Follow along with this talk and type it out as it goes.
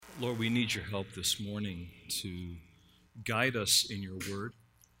Lord, we need your help this morning to guide us in your word.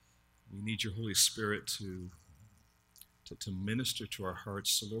 We need your Holy Spirit to minister to our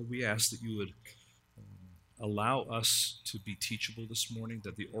hearts. So, Lord, we ask that you would allow us to be teachable this morning,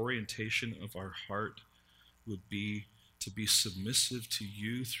 that the orientation of our heart would be to be submissive to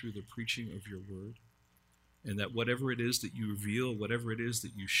you through the preaching of your word, and that whatever it is that you reveal, whatever it is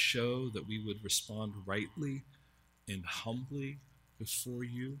that you show, that we would respond rightly and humbly before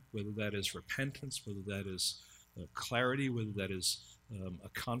you, whether that is repentance, whether that is clarity, whether that is a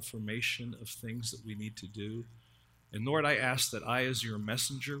confirmation of things that we need to do. And Lord, I ask that I, as your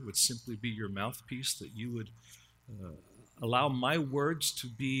messenger, would simply be your mouthpiece, that you would allow my words to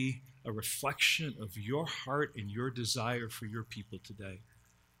be a reflection of your heart and your desire for your people today.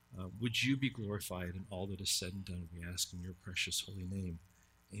 Would you be glorified in all that is said and done, we ask in your precious holy name.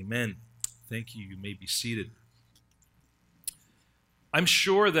 Amen. Thank you. You may be seated. I'm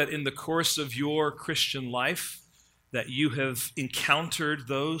sure that in the course of your Christian life that you have encountered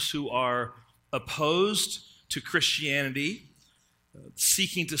those who are opposed to Christianity,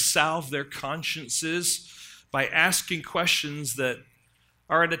 seeking to salve their consciences by asking questions that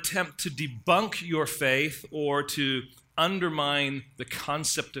are an attempt to debunk your faith or to undermine the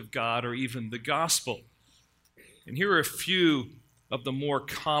concept of God or even the gospel. And here are a few of the more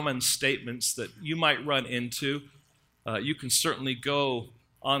common statements that you might run into. You can certainly go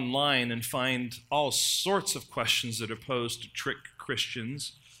online and find all sorts of questions that are posed to trick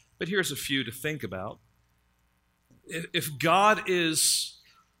Christians, but here's a few to think about. If God is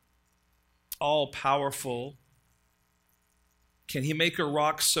all-powerful, can he make a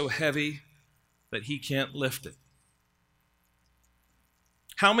rock so heavy that he can't lift it?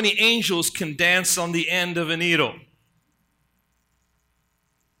 How many angels can dance on the end of a needle?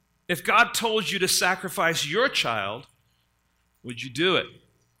 If God told you to sacrifice your child, would you do it?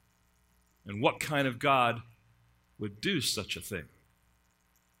 And what kind of God would do such a thing?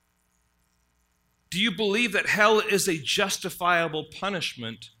 Do you believe that hell is a justifiable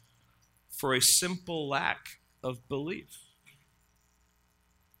punishment for a simple lack of belief?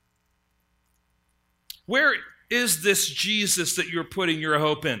 Where is this Jesus that you're putting your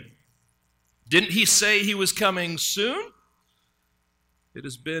hope in? Didn't he say he was coming soon? It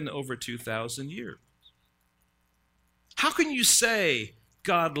has been over 2,000 years. How can you say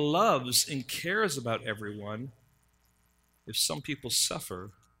God loves and cares about everyone if some people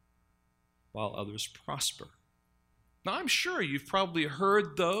suffer while others prosper? Now, I'm sure you've probably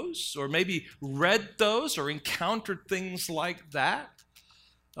heard those or maybe read those or encountered things like that.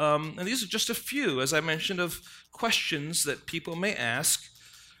 And these are just a few, as I mentioned, of questions that people may ask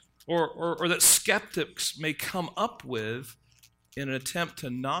or that skeptics may come up with in an attempt to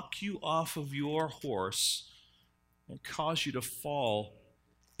knock you off of your horse and cause you to fall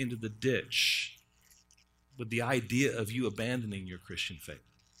into the ditch with the idea of you abandoning your Christian faith.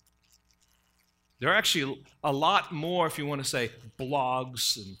 There are actually a lot more, if you want to say,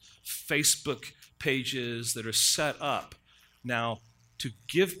 blogs and Facebook pages that are set up now to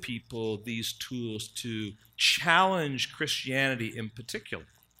give people these tools to challenge Christianity in particular.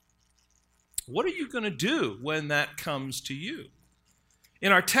 What are you going to do when that comes to you?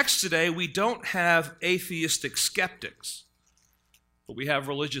 In our text today, we don't have atheistic skeptics, but we have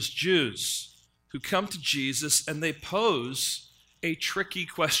religious Jews who come to Jesus and they pose a tricky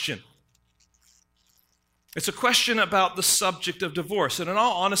question. It's a question about the subject of divorce. And in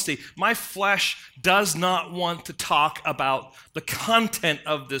all honesty, my flesh does not want to talk about the content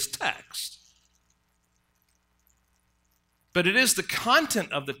of this text. But it is the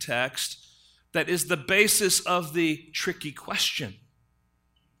content of the text that is the basis of the tricky question.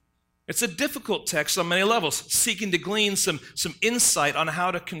 It's a difficult text on many levels, seeking to glean some insight on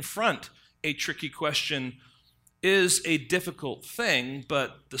how to confront a tricky question is a difficult thing,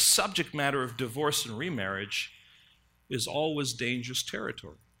 but the subject matter of divorce and remarriage is always dangerous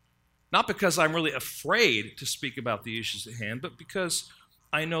territory. Not because I'm really afraid to speak about the issues at hand, but because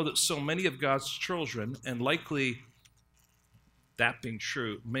I know that so many of God's children, and likely that being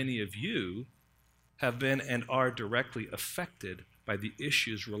true, many of you have been and are directly affected by the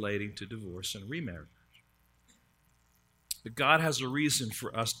issues relating to divorce and remarriage. But God has a reason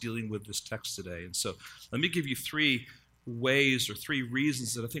for us dealing with this text today. And so let me give you three ways or three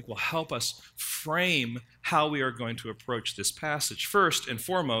reasons that I think will help us frame how we are going to approach this passage. First and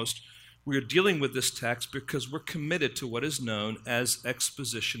foremost, we are dealing with this text because we're committed to what is known as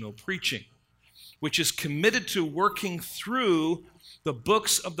expositional preaching, which is committed to working through the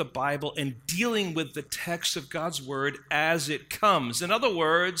books of the Bible and dealing with the text of God's Word as it comes. In other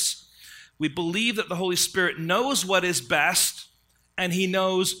words, we believe that the Holy Spirit knows what is best and he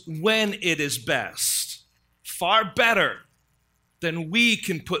knows when it is best, far better than we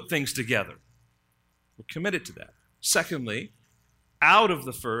can put things together. We're committed to that. Secondly, out of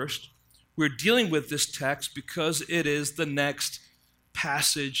the first, we're dealing with this text because it is the next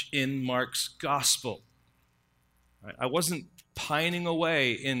passage in Mark's gospel. Right? I wasn't pining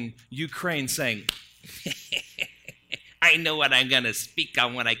away in Ukraine saying, I know what I'm going to speak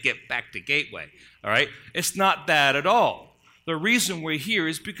on when I get back to Gateway. All right? It's not that at all. The reason we're here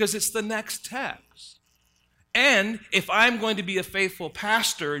is because it's the next text. And if I'm going to be a faithful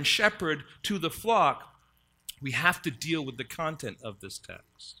pastor and shepherd to the flock, we have to deal with the content of this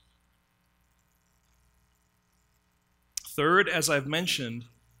text. Third, as I've mentioned,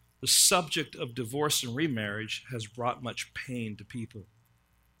 the subject of divorce and remarriage has brought much pain to people.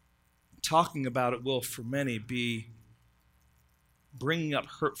 Talking about it will, for many, be bringing up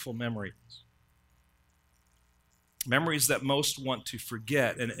hurtful memories. Memories that most want to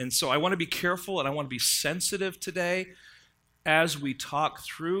forget. And so I want to be careful and I want to be sensitive today as we talk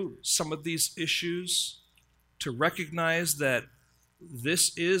through some of these issues to recognize that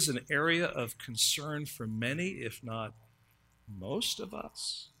this is an area of concern for many, if not most of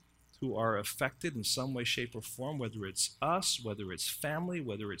us, who are affected in some way, shape, or form, whether it's us, whether it's family,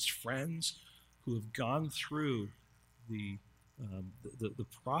 whether it's friends who have gone through the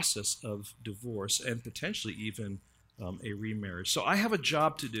process of divorce and potentially even a remarriage. So I have a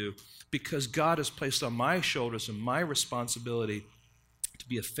job to do because God has placed on my shoulders and my responsibility to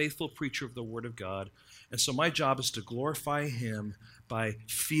be a faithful preacher of the Word of God. And so my job is to glorify Him by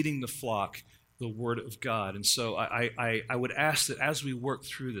feeding the flock the Word of God. And so I would ask that as we work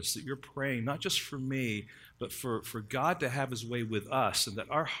through this, that you're praying not just for me, but for God to have His way with us, and that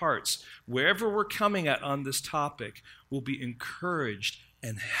our hearts, wherever we're coming at on this topic, will be encouraged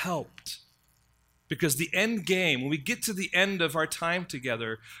and helped. Because the end game, when we get to the end of our time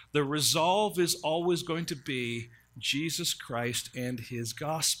together, the resolve is always going to be Jesus Christ and His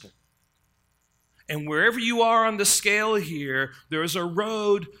gospel. And wherever you are on the scale here, there is a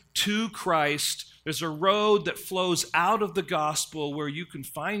road to Christ. There's a road that flows out of the gospel where you can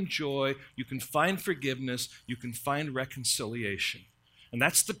find joy, you can find forgiveness, you can find reconciliation. And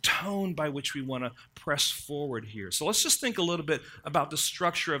that's the tone by which we want to press forward here. So let's just think a little bit about the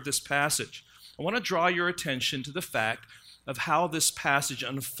structure of this passage. I want to draw your attention to the fact of how this passage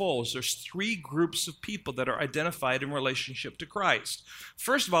unfolds. There's three groups of people that are identified in relationship to Christ.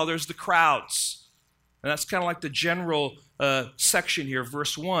 First of all, there's the crowds. And that's kind of like the general section here,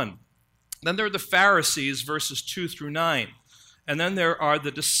 verse 1. Then there are the Pharisees, verses 2 through 9. And then there are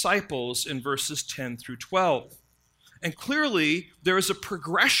the disciples in verses 10 through 12. And clearly, there is a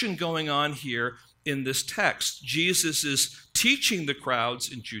progression going on here in this text. Jesus is teaching the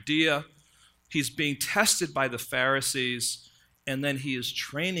crowds in Judea. He's being tested by the Pharisees, and then he is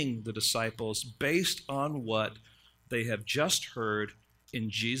training the disciples based on what they have just heard in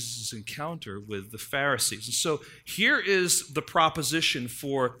Jesus' encounter with the Pharisees. And so here is the proposition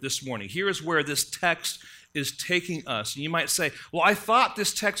for this morning. Here is where this text is taking us. And you might say, well, I thought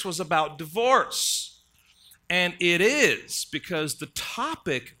this text was about divorce. And it is, because the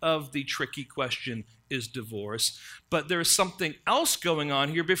topic of the tricky question is divorce, but there's something else going on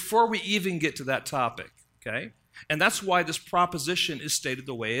here before we even get to that topic, okay? And that's why this proposition is stated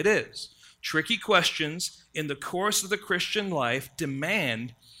the way it is. Tricky questions in the course of the Christian life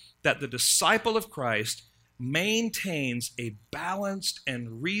demand that the disciple of Christ maintains a balanced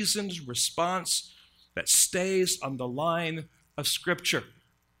and reasoned response that stays on the line of Scripture.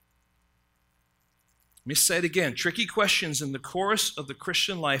 Let me say it again. Tricky questions in the course of the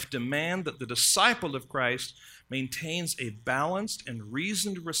Christian life demand that the disciple of Christ maintains a balanced and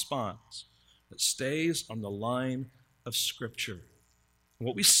reasoned response that stays on the line of Scripture. And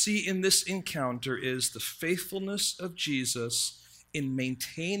what we see in this encounter is the faithfulness of Jesus in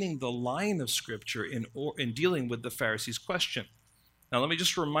maintaining the line of Scripture in dealing with the Pharisees' question. Now, let me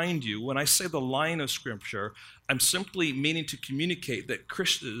just remind you, when I say the line of Scripture, I'm simply meaning to communicate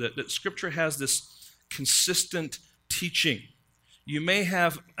that Scripture has this consistent teaching. You may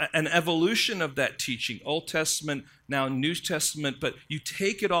have an evolution of that teaching, Old Testament, now New Testament, but you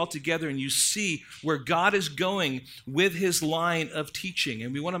take it all together and you see where God is going with His line of teaching.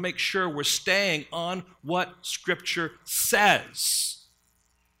 And we want to make sure we're staying on what Scripture says.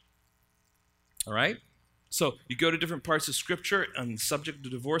 All right? So you go to different parts of Scripture on the subject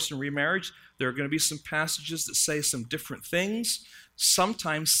of divorce and remarriage. There are going to be some passages that say some different things,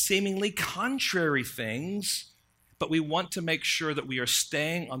 sometimes seemingly contrary things, but we want to make sure that we are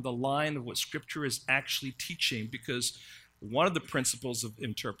staying on the line of what Scripture is actually teaching, because one of the principles of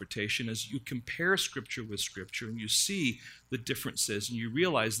interpretation is you compare Scripture with Scripture, and you see the differences, and you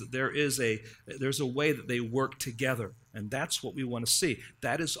realize that there's a way that they work together, and that's what we want to see.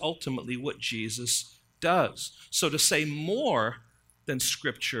 That is ultimately what Jesus does. So to say more than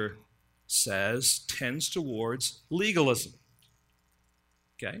Scripture says tends towards legalism.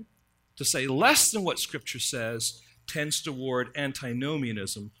 Okay? To say less than what Scripture says tends toward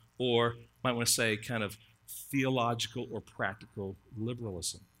antinomianism, or might want to say kind of theological or practical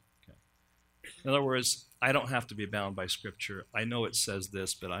liberalism. Okay. In other words, I don't have to be bound by Scripture. I know it says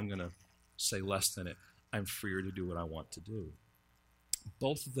this, but I'm going to say less than it. I'm freer to do what I want to do.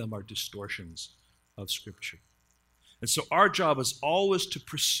 Both of them are distortions of Scripture. And so our job is always to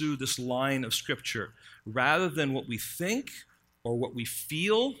pursue this line of Scripture rather than what we think or what we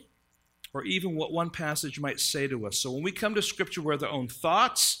feel or even what one passage might say to us. So when we come to Scripture with our own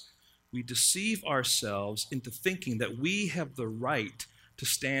thoughts, we deceive ourselves into thinking that we have the right to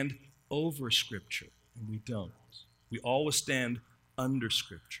stand over Scripture, and we don't. We always stand under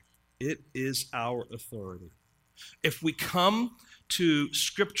Scripture. It is our authority. If we come to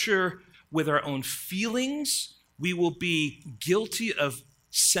Scripture with our own feelings, we will be guilty of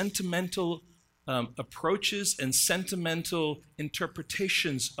sentimental approaches and sentimental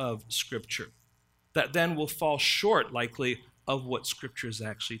interpretations of Scripture that then will fall short, likely, of what Scripture is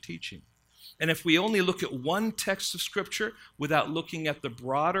actually teaching. And if we only look at one text of Scripture without looking at the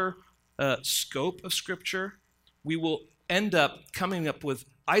broader scope of Scripture, we will end up coming up with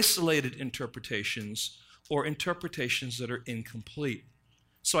isolated interpretations or interpretations that are incomplete.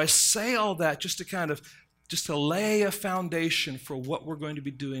 So I say all that just to lay a foundation for what we're going to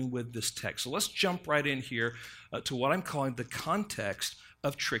be doing with this text. So let's jump right in here to what I'm calling the context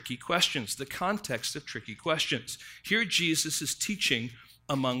of tricky questions. The context of tricky questions. Here Jesus is teaching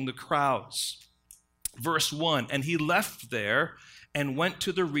among the crowds. Verse 1, and he left there and went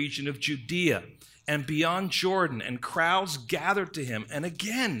to the region of Judea and beyond Jordan, and crowds gathered to him. And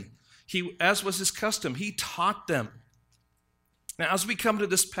again, as was his custom, he taught them. Now, as we come to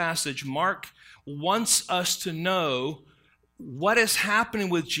this passage, Mark wants us to know what is happening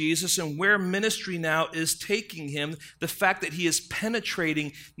with Jesus and where ministry now is taking him, the fact that he is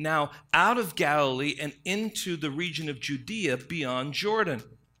penetrating now out of Galilee and into the region of Judea beyond Jordan.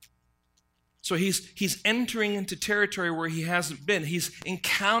 So he's entering into territory where he hasn't been. He's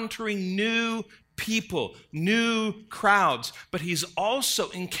encountering new people, new crowds, but he's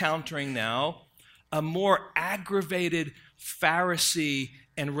also encountering now a more aggravated Pharisee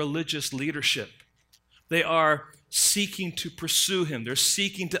and religious leadership. They are seeking to pursue him. They're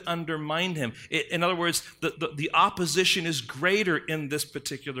seeking to undermine him. In other words, the opposition is greater in this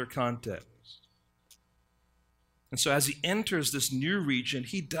particular context. And so as he enters this new region,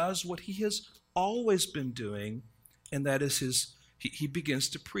 he does what he has always been doing, and that is he begins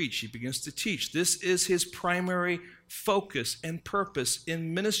to preach. He begins to teach. This is his primary focus and purpose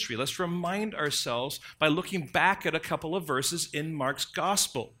in ministry. Let's remind ourselves by looking back at a couple of verses in Mark's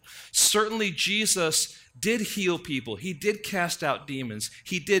gospel. Certainly Jesus did heal people. He did cast out demons.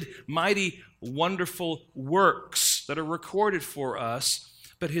 He did mighty, wonderful works that are recorded for us.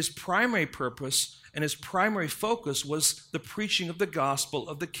 But his primary purpose and his primary focus was the preaching of the gospel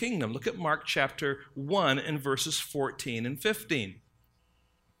of the kingdom. Look at Mark chapter 1 and verses 14 and 15.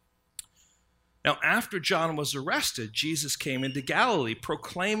 Now, after John was arrested, Jesus came into Galilee,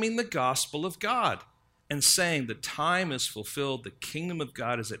 proclaiming the gospel of God and saying, the time is fulfilled, the kingdom of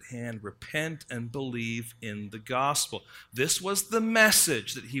God is at hand, repent and believe in the gospel. This was the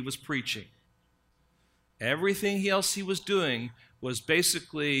message that he was preaching. Everything else he was doing was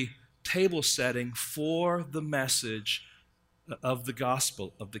basically table setting for the message of the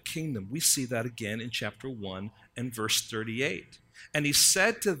gospel of the kingdom. We see that again in chapter 1 and verse 38. And he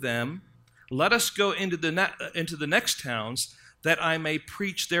said to them, let us go into the next towns, that I may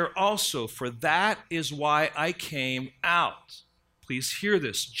preach there also, for that is why I came out. Please hear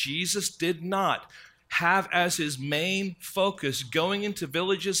this. Jesus did not have as his main focus going into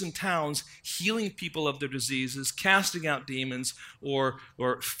villages and towns, healing people of their diseases, casting out demons, or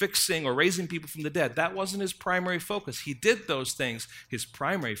fixing or raising people from the dead. That wasn't his primary focus. He did those things. His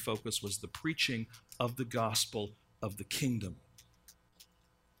primary focus was the preaching of the gospel of the kingdom.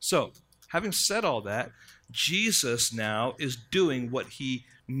 So, having said all that, Jesus now is doing what he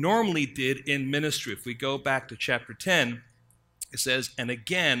normally did in ministry. If we go back to chapter 10, it says, and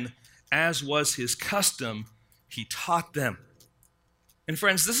again, as was his custom, he taught them. And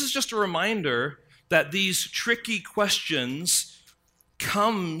friends, this is just a reminder that these tricky questions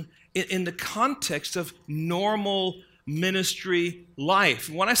come in the context of normal ministry life.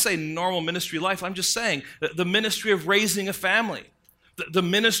 When I say normal ministry life, I'm just saying the ministry of raising a family, the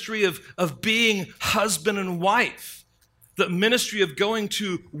ministry of being husband and wife, the ministry of going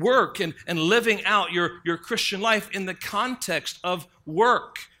to work and living out your Christian life in the context of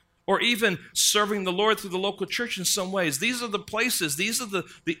work, or even serving the Lord through the local church in some ways. These are the places, these are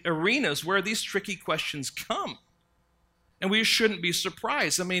the arenas where these tricky questions come. And we shouldn't be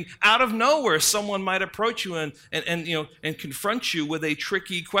surprised. I mean, out of nowhere, someone might approach you and confront you with a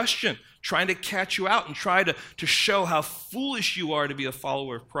tricky question, trying to catch you out and try to show how foolish you are to be a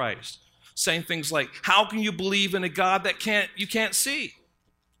follower of Christ. Saying things like, how can you believe in a God that you can't see?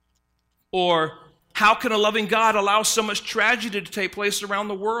 Or, how can a loving God allow so much tragedy to take place around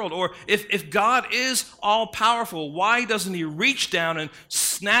the world? Or if God is all-powerful, why doesn't he reach down and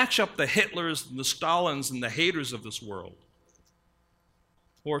snatch up the Hitlers and the Stalins and the haters of this world?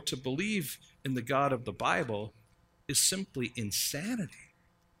 Or to believe in the God of the Bible is simply insanity.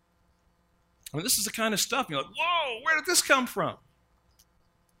 I mean, this is the kind of stuff you're like, whoa, where did this come from?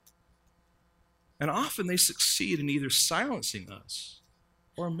 And often they succeed in either silencing us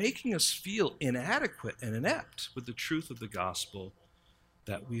or making us feel inadequate and inept with the truth of the gospel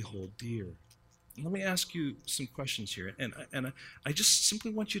that we hold dear. Let me ask you some questions here, and I just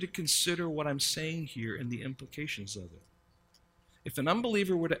simply want you to consider what I'm saying here and the implications of it. If an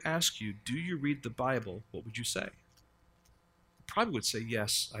unbeliever were to ask you, do you read the Bible, what would you say? You probably would say,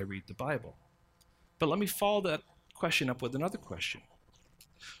 yes, I read the Bible. But let me follow that question up with another question.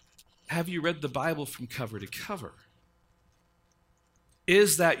 Have you read the Bible from cover to cover?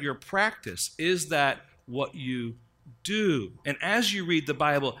 Is that your practice? Is that what you do? And as you read the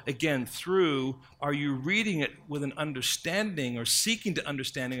Bible again through, are you reading it with an understanding or seeking to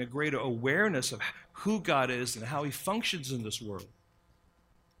understanding a greater awareness of who God is and how he functions in this world?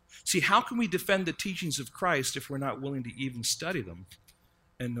 See, how can we defend the teachings of Christ if we're not willing to even study them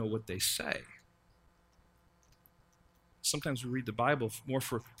and know what they say? Sometimes we read the Bible more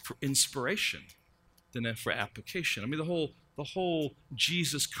for inspiration than for application. I mean, the whole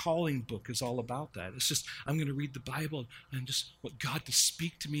Jesus calling book is all about that. It's just, I'm going to read the Bible and just want God to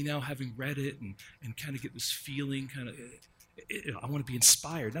speak to me now, having read it, and kind of get this feeling, I want to be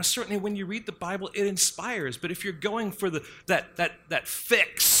inspired. Now, certainly when you read the Bible, it inspires, but if you're going for that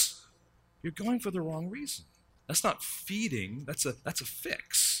fix, you're going for the wrong reason. That's not feeding, that's a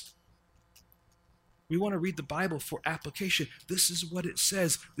fix. We want to read the Bible for application. This is what it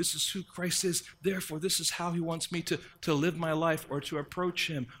says. This is who Christ is. Therefore, this is how he wants me to live my life, or to approach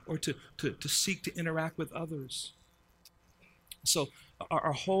him, or to seek to interact with others. So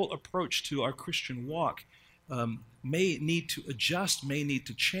our whole approach to our Christian walk may need to adjust, may need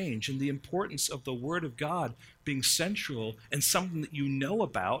to change. And the importance of the Word of God being central and something that you know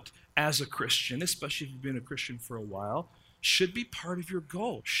about as a Christian, especially if you've been a Christian for a while, should be part of your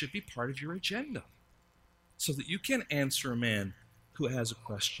goal, should be part of your agenda, so that you can answer a man who has a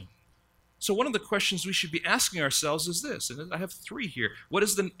question. So one of the questions we should be asking ourselves is this, and I have three here. What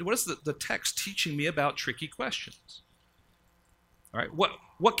is the text teaching me about tricky questions? All right,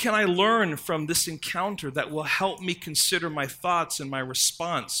 what can I learn from this encounter that will help me consider my thoughts and my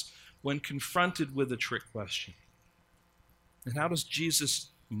response when confronted with a trick question? And how does Jesus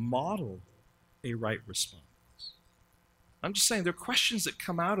model a right response? I'm just saying there are questions that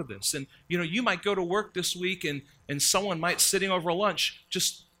come out of this. And, you might go to work this week and someone might, sitting over lunch,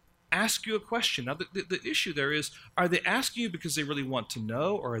 just ask you a question. Now, the issue there is, are they asking you because they really want to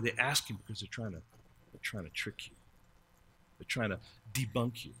know, or are they asking because they're trying to trick you? They're trying to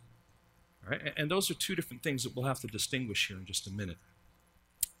debunk you. All right? And those are two different things that we'll have to distinguish here in just a minute.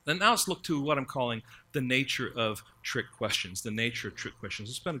 Then now let's look to what I'm calling the nature of trick questions. The nature of trick questions.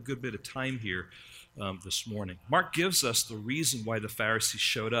 We'll spend a good bit of time here this morning. Mark gives us the reason why the Pharisees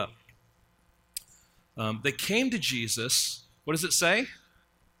showed up. They came to Jesus. What does it say?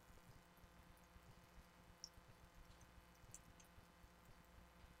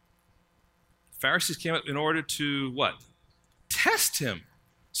 Pharisees came up in order to what? Test him.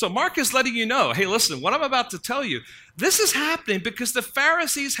 So Mark is letting you know, hey, listen, what I'm about to tell you, this is happening because the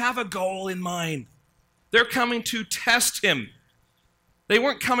Pharisees have a goal in mind. They're coming to test him. They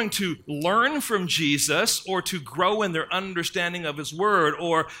weren't coming to learn from Jesus or to grow in their understanding of his word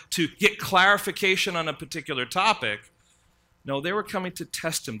or to get clarification on a particular topic. No, they were coming to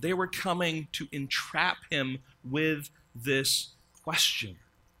test him. They were coming to entrap him with this question.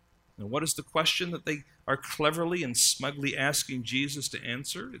 And what is the question that they are cleverly and smugly asking Jesus to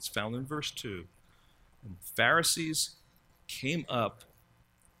answer? It's found in verse 2. And the Pharisees came up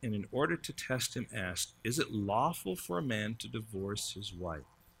and in order to test him asked, is it lawful for a man to divorce his wife?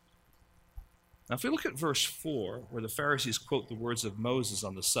 Now, if we look at verse 4, where the Pharisees quote the words of Moses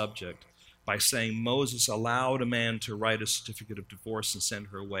on the subject by saying Moses allowed a man to write a certificate of divorce and send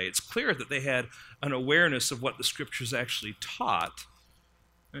her away, it's clear that they had an awareness of what the Scriptures actually taught.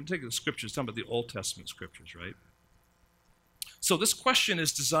 And take the Scriptures, talking about the Old Testament Scriptures, right? So this question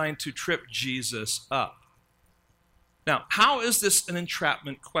is designed to trip Jesus up. Now, how is this an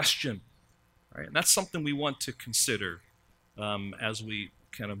entrapment question? Right? And that's something we want to consider as we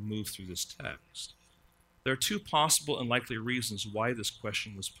kind of move through this text. There are two possible and likely reasons why this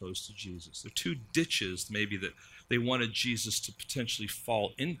question was posed to Jesus. There are two ditches, maybe, that they wanted Jesus to potentially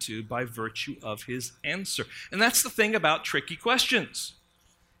fall into by virtue of his answer. And that's the thing about tricky questions,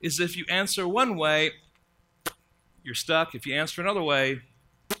 is if you answer one way, you're stuck. If you answer another way,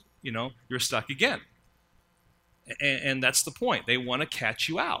 you're stuck again. And that's the point. They want to catch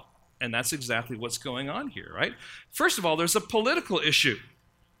you out. And that's exactly what's going on here, right? First of all, there's a political issue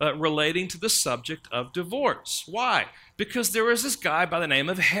relating to the subject of divorce. Why? Because there was this guy by the name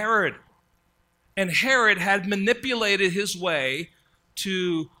of Herod. And Herod had manipulated his way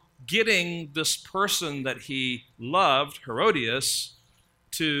to getting this person that he loved, Herodias,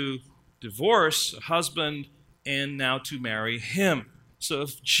 to divorce a husband and now to marry him. So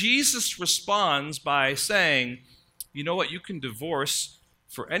if Jesus responds by saying, you know what, you can divorce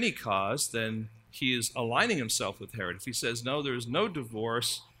for any cause, then he is aligning himself with Herod. If he says, no, there's no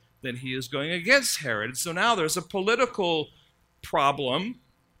divorce, then he is going against Herod. So now there's a political problem.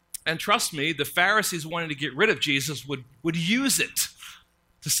 And trust me, the Pharisees wanting to get rid of Jesus would use it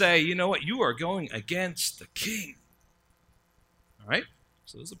to say, you know what, you are going against the king. All right?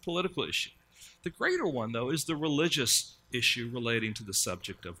 So there's a political issue. The greater one, though, is the religious issue relating to the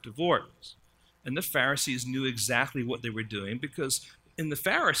subject of divorce. And the Pharisees knew exactly what they were doing because among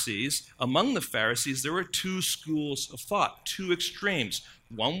the Pharisees, there were two schools of thought, two extremes.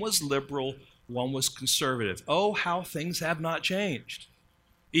 One was liberal, one was conservative. Oh, how things have not changed.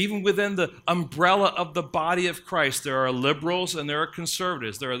 Even within the umbrella of the body of Christ, there are liberals and there are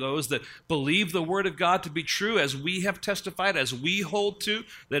conservatives. There are those that believe the Word of God to be true, as we have testified, as we hold to,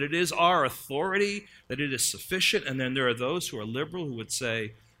 that it is our authority, that it is sufficient. And then there are those who are liberal who would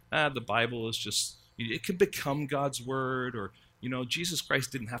say, the Bible is just, it can become God's Word, or, Jesus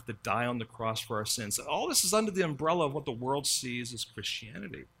Christ didn't have to die on the cross for our sins. All this is under the umbrella of what the world sees as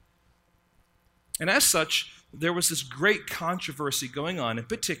Christianity. And as such, there was this great controversy going on, in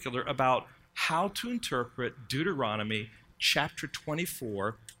particular, about how to interpret Deuteronomy chapter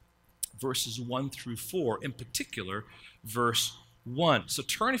 24, verses 1 through 4, in particular, verse 1. So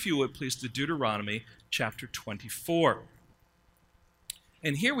turn, if you would, please, to Deuteronomy chapter 24.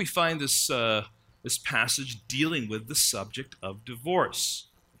 And here we find this passage dealing with the subject of divorce.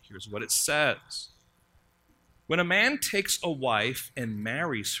 Here's what it says. When a man takes a wife and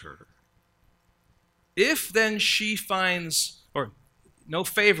marries her, if then she finds no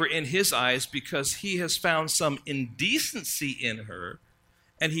favor in his eyes because he has found some indecency in her,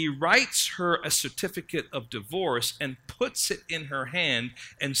 and he writes her a certificate of divorce and puts it in her hand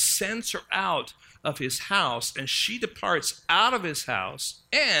and sends her out of his house, and she departs out of his house,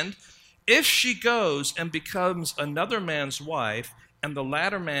 and if she goes and becomes another man's wife, and the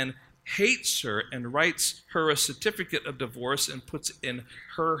latter man hates her and writes her a certificate of divorce and puts it in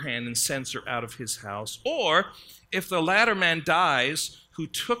her hand and sends her out of his house, or if the latter man dies who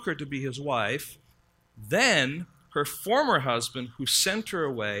took her to be his wife, then her former husband who sent her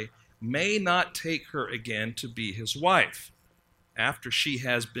away may not take her again to be his wife after she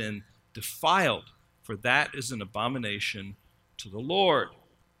has been defiled, for that is an abomination to the Lord.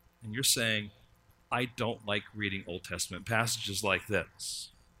 And you're saying, I don't like reading Old Testament passages like this.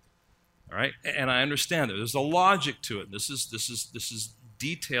 All right? And I understand that. There's a logic to it. This is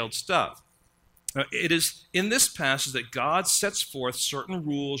detailed stuff. Now, it is in this passage that God sets forth certain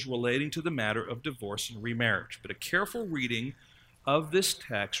rules relating to the matter of divorce and remarriage. But a careful reading of this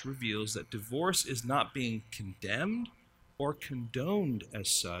text reveals that divorce is not being condemned or condoned as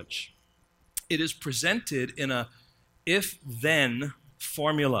such. It is presented in a if-then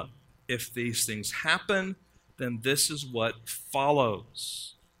formula. If these things happen, then this is what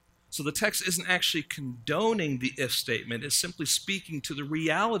follows. So the text isn't actually condoning the if statement. It's simply speaking to the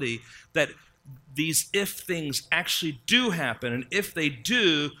reality that these if things actually do happen. And if they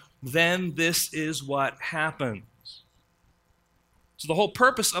do, then this is what happens. So the whole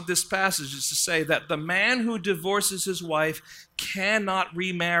purpose of this passage is to say that the man who divorces his wife cannot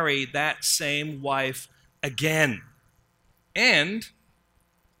remarry that same wife again. And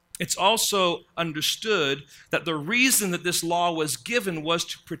it's also understood that the reason that this law was given was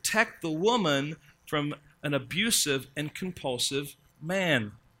to protect the woman from an abusive and compulsive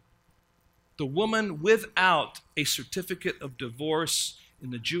man. The woman without a certificate of divorce in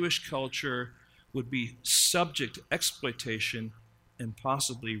the Jewish culture would be subject to exploitation and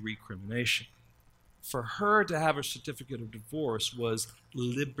possibly recrimination. For her to have a certificate of divorce was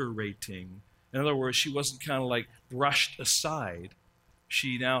liberating. In other words, she wasn't kind of like brushed aside.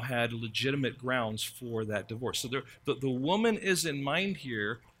 She now had legitimate grounds for that divorce. So the woman is in mind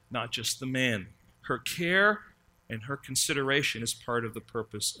here, not just the man. Her care and her consideration is part of the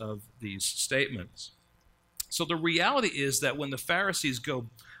purpose of these statements. So the reality is that when the Pharisees go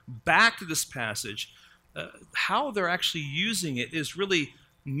back to this passage, how they're actually using it is really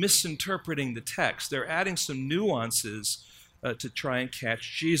misinterpreting the text. They're adding some nuances to try and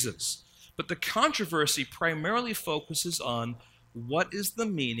catch Jesus. But the controversy primarily focuses on what is the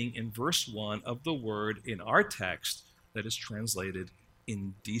meaning in verse 1 of the word in our text that is translated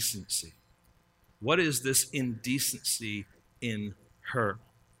indecency. What is this indecency in her?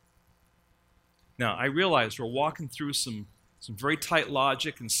 Now, I realize we're walking through some very tight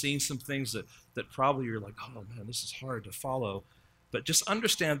logic and seeing some things that probably you're like, oh man, this is hard to follow. But just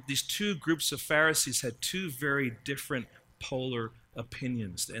understand these two groups of Pharisees had two very different polar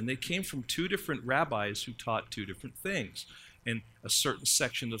opinions. And they came from two different rabbis who taught two different things. And a certain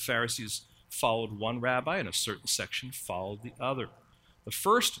section of the Pharisees followed one rabbi and a certain section followed the other. The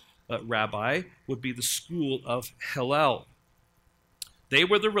first rabbi would be the school of Hillel. They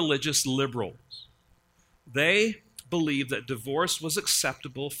were the religious liberals. They believed that divorce was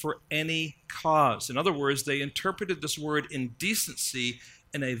acceptable for any cause. In other words, they interpreted this word indecency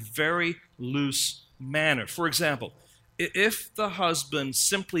in a very loose manner. For example, if the husband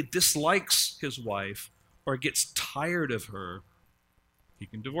simply dislikes his wife or gets tired of her, he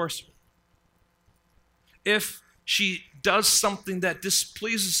can divorce her. If she does something that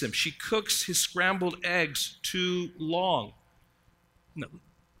displeases him, she cooks his scrambled eggs too long. No,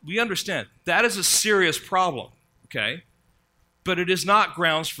 we understand that is a serious problem, okay? But it is not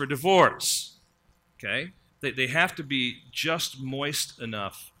grounds for divorce, okay? They have to be just moist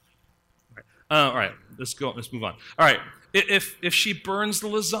enough. All right, let's move on. All right, if she burns the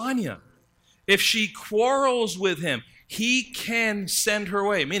lasagna, if she quarrels with him, he can send her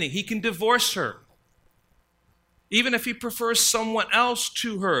away, meaning he can divorce her. Even if he prefers someone else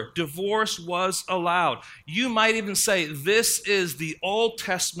to her, divorce was allowed. You might even say this is the Old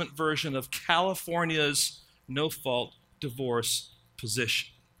Testament version of California's no-fault divorce position.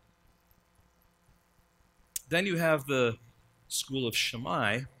 Then you have the school of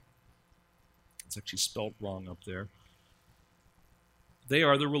Shammai. It's actually spelled wrong up there. They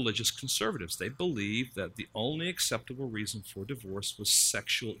are the religious conservatives. They believe that the only acceptable reason for divorce was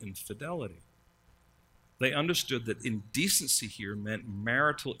sexual infidelity. They understood that indecency here meant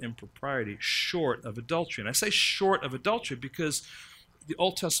marital impropriety short of adultery. And I say short of adultery because the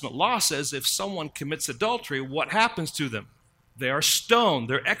Old Testament law says if someone commits adultery, what happens to them? They are stoned,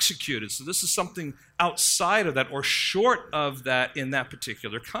 they're executed. So this is something outside of that or short of that in that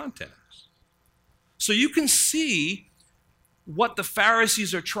particular context. So you can see what the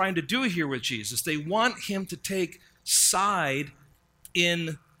Pharisees are trying to do here with Jesus. They want him to take side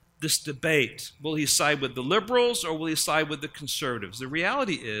in this debate. Will he side with the liberals or will he side with the conservatives? The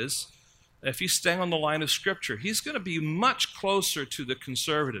reality is, if he's staying on the line of Scripture, he's going to be much closer to the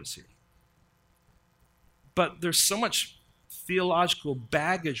conservatives here. But there's so much theological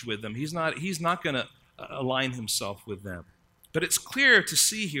baggage with them, he's not going to align himself with them. But it's clear to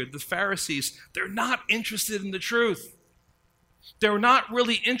see here, the Pharisees, they're not interested in the truth. They're not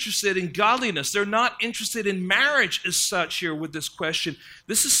really interested in godliness. They're not interested in marriage as such here with this question.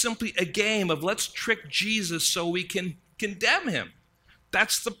 This is simply a game of let's trick Jesus so we can condemn him.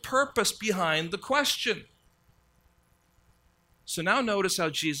 That's the purpose behind the question. So now notice how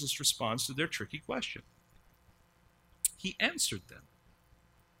Jesus responds to their tricky question. He answered them.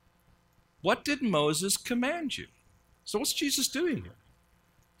 What did Moses command you? So what's Jesus doing here?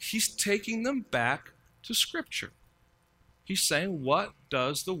 He's taking them back to Scripture. He's saying, what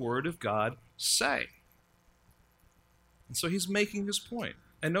does the Word of God say? And so he's making his point.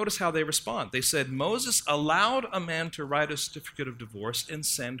 And notice how they respond. They said, Moses allowed a man to write a certificate of divorce and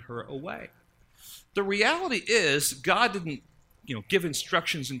send her away. The reality is, God didn't give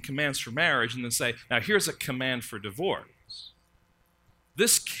instructions and commands for marriage and then say, now here's a command for divorce.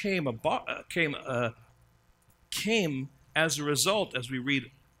 This came as a result, as we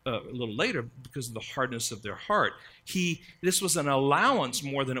read a little later, because of the hardness of their heart. This was an allowance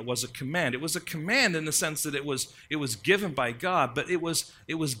more than it was a command. It was a command in the sense that it was given by God, but it was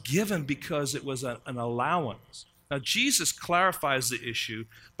given because it was an allowance. Now Jesus clarifies the issue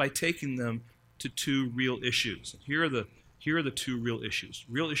by taking them to two real issues. Here are the two real issues.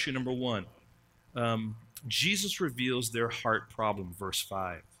 Real issue number one: Jesus reveals their heart problem, verse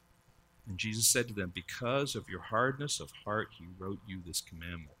 5. And Jesus said to them, because of your hardness of heart, he wrote you this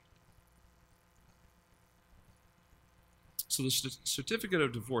commandment. So the certificate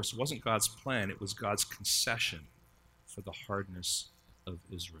of divorce wasn't God's plan, it was God's concession for the hardness of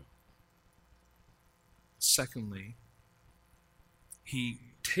Israel. Secondly, he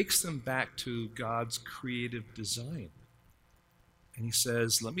takes them back to God's creative design. And he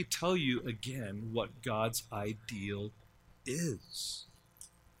says, let me tell you again what God's ideal is.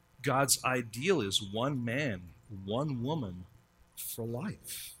 God's ideal is one man, one woman for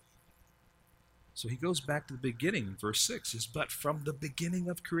life. So he goes back to the beginning in verse 6. Is but from the beginning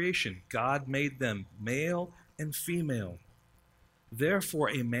of creation, God made them male and female. Therefore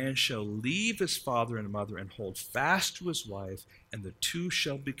a man shall leave his father and mother and hold fast to his wife, and the two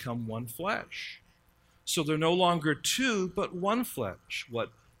shall become one flesh. So they're no longer two, but one flesh.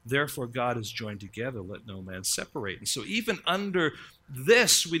 What therefore God has joined together, let no man separate. And so even under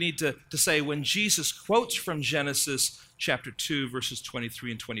this, we need to say, when Jesus quotes from Genesis chapter 2, verses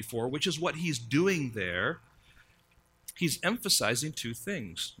 23 and 24, which is what he's doing there, he's emphasizing two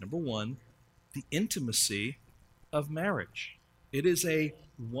things. Number one, the intimacy of marriage. It is a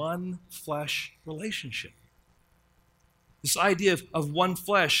one flesh relationship. This idea of one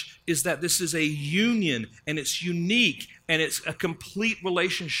flesh is that this is a union, and it's unique, and it's a complete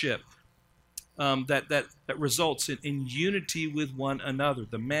relationship that results in unity with one another.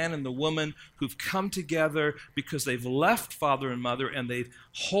 The man and the woman who've come together because they've left father and mother, and they're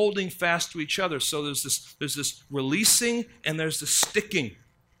holding fast to each other. So there's this releasing, and there's this sticking.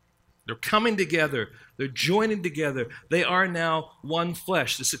 They're coming together. They're joining together. They are now one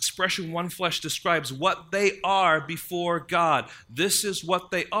flesh. This expression, one flesh, describes what they are before God. This is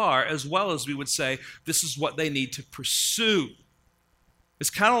what they are, as well as we would say, this is what they need to pursue. It's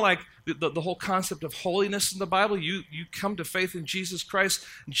kind of like the whole concept of holiness in the Bible. You come to faith in Jesus Christ.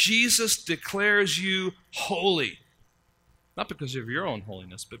 Jesus declares you holy. Not because of your own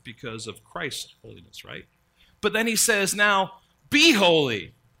holiness, but because of Christ's holiness, right? But then he says, now, be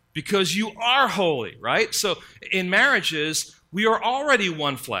holy, because you are holy, right? So in marriages, we are already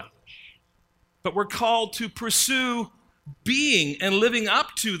one flesh, but we're called to pursue being and living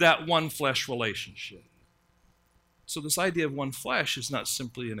up to that one flesh relationship. So this idea of one flesh is not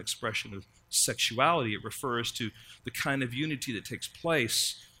simply an expression of sexuality. It refers to the kind of unity that takes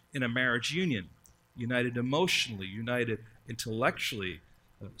place in a marriage union, united emotionally, united intellectually,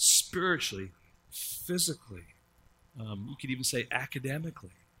 spiritually, physically. You could even say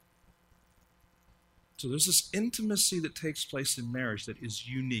academically. So there's this intimacy that takes place in marriage that is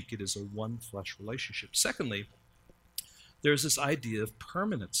unique. It is a one flesh relationship. Secondly, there's this idea of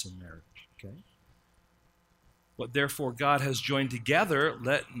permanence in marriage. Okay? What therefore God has joined together,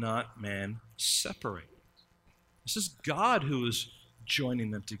 let not man separate. This is God who is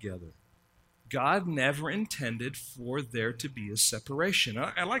joining them together. God never intended for there to be a separation.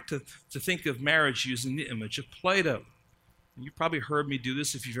 I like to think of marriage using the image of Play-Doh. And you probably heard me do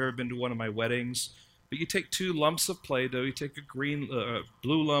this if you've ever been to one of my weddings. But you take two lumps of Play-Doh, you take a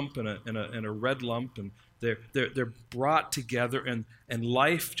blue lump and a red lump, and they're brought together, and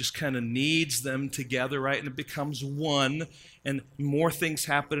life just kind of kneads them together, right? And it becomes one, and more things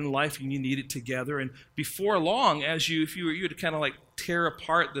happen in life, and you need it together. And before long, if you were to kind of like tear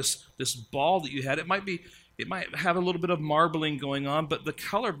apart this ball that you had, it might have a little bit of marbling going on, but the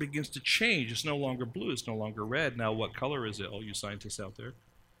color begins to change. It's no longer blue, it's no longer red. Now, what color is it, all you scientists out there?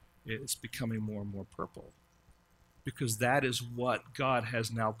 It's becoming more and more purple, because that is what God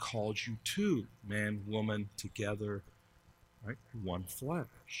has now called you to, man, woman, together, right? One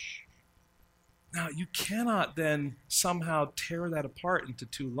flesh. Now, you cannot then somehow tear that apart into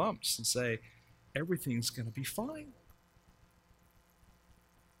two lumps and say, everything's going to be fine.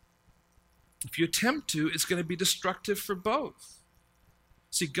 If you attempt to, it's going to be destructive for both.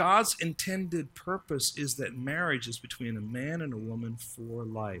 See, God's intended purpose is that marriage is between a man and a woman for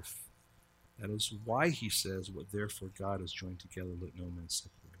life. That is why he says, what therefore God has joined together, let no man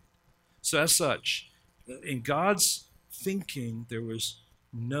separate. So as such, in God's thinking, there was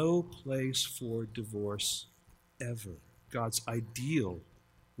no place for divorce ever. God's ideal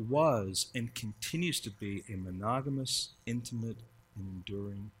was and continues to be a monogamous, intimate, and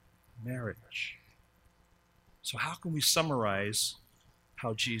enduring marriage. So how can we summarize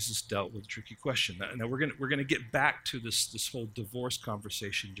how Jesus dealt with a tricky question? Now we're going to get back to this whole divorce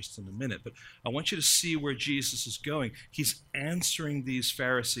conversation just in a minute, but I want you to see where Jesus is going. He's answering these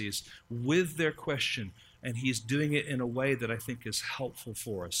Pharisees with their question, and he's doing it in a way that I think is helpful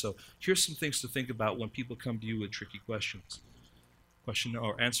for us. So here's some things to think about when people come to you with tricky questions.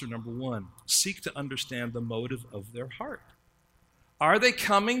 Answer number one, seek to understand the motive of their heart. Are they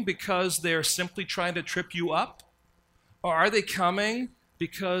coming because they're simply trying to trip you up? Or are they coming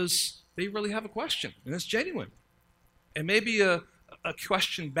because they really have a question and it's genuine? And maybe a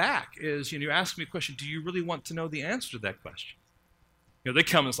question back is, you ask me a question, do you really want to know the answer to that question? They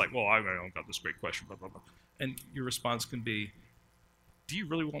come and it's like, well, I don't got this great question, blah, blah, blah. And your response can be, do you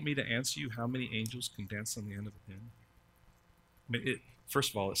really want me to answer you how many angels can dance on the end of a pin? I mean,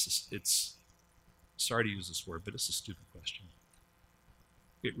 first of all, it's sorry to use this word, but it's a stupid question.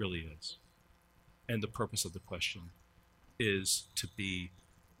 It really is. And the purpose of the question is to be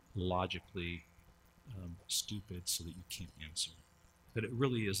logically stupid so that you can't answer it. But it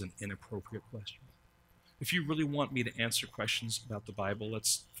really is an inappropriate question. If you really want me to answer questions about the Bible,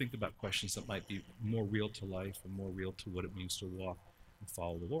 let's think about questions that might be more real to life and more real to what it means to walk and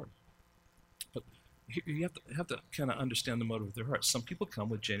follow the Lord. But you have to kind of understand the motive of their heart. Some people come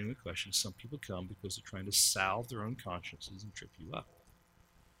with genuine questions. Some people come because they're trying to salve their own consciences and trip you up.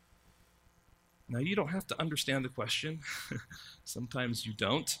 Now, you don't have to understand the question. Sometimes you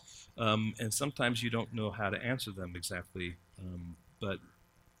don't. And sometimes you don't know how to answer them exactly. But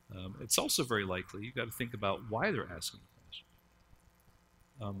it's also very likely you've got to think about why they're asking the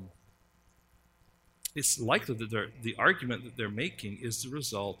question. It's likely that the argument that they're making is the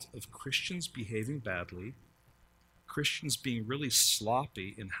result of Christians behaving badly, Christians being really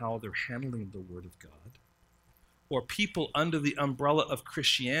sloppy in how they're handling the Word of God, or people under the umbrella of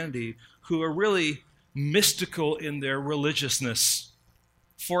Christianity who are really mystical in their religiousness.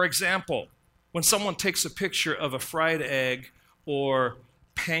 For example, when someone takes a picture of a fried egg or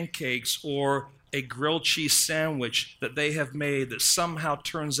pancakes or a grilled cheese sandwich that they have made that somehow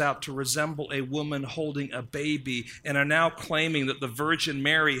turns out to resemble a woman holding a baby and are now claiming that the Virgin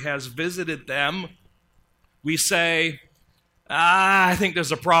Mary has visited them, we say, I think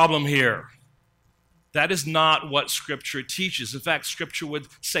there's a problem here. That is not what Scripture teaches. In fact, Scripture would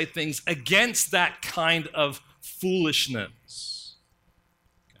say things against that kind of foolishness.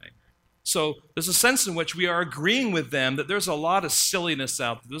 Okay? So there's a sense in which we are agreeing with them that there's a lot of silliness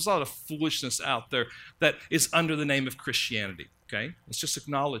out there. There's a lot of foolishness out there that is under the name of Christianity. Okay? Let's just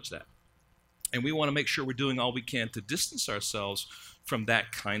acknowledge that. And we want to make sure we're doing all we can to distance ourselves from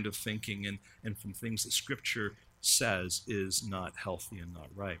that kind of thinking and from things that Scripture says is not healthy and not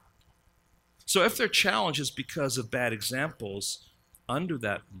right. So if their challenge is because of bad examples under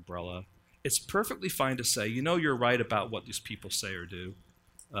that umbrella, it's perfectly fine to say, you're right about what these people say or do.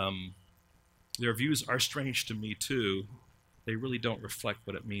 Their views are strange to me too. They really don't reflect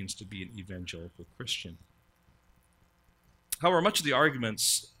what it means to be an evangelical Christian. However, much of the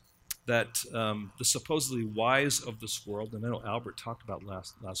arguments that the supposedly wise of this world, and I know Albert talked about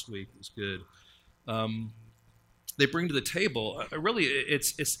last week, it was good, they bring to the table, really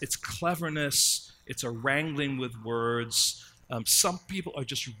it's cleverness, it's a wrangling with words. Some people are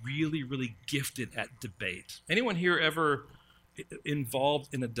just really, really gifted at debate. Anyone here ever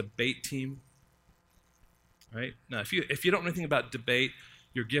involved in a debate team? Right? Now, if you don't know anything about debate,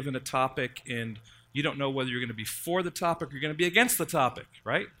 you're given a topic and you don't know whether you're going to be for the topic or you're going to be against the topic,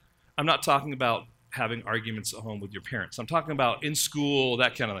 right? I'm not talking about having arguments at home with your parents. I'm talking about in school,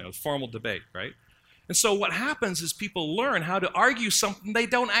 that kind of thing, a formal debate, right? And so what happens is people learn how to argue something they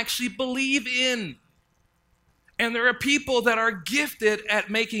don't actually believe in. And there are people that are gifted at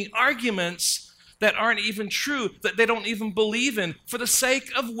making arguments that aren't even true, that they don't even believe in, for the sake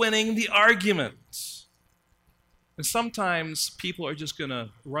of winning the argument. And sometimes people are just going to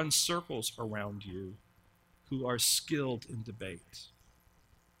run circles around you who are skilled in debate.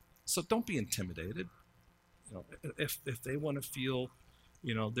 So don't be intimidated. If they want to feel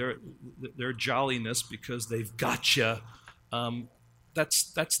their jolliness because they've got you,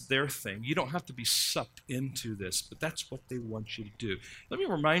 that's their thing. You don't have to be sucked into this, but that's what they want you to do. Let me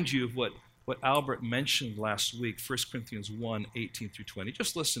remind you of what Albert mentioned last week, 1 Corinthians 1, 18 through 20.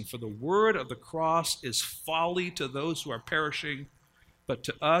 Just listen. For the word of the cross is folly to those who are perishing, but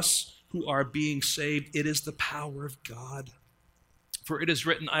to us who are being saved, it is the power of God. For it is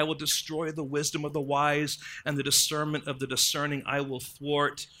written, I will destroy the wisdom of the wise, and the discernment of the discerning I will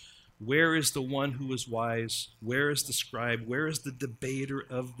thwart. Where is the one who is wise? Where is the scribe? Where is the debater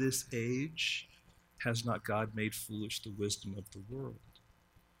of this age? Has not God made foolish the wisdom of the world?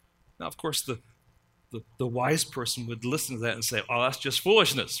 Now, of course, the wise person would listen to that and say, oh, that's just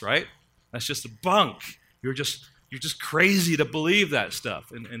foolishness, right? That's just a bunk. You're just crazy to believe that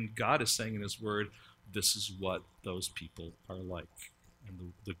stuff. And God is saying in his word, this is what those people are like.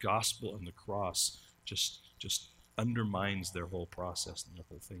 And the gospel and the cross just undermines their whole process and their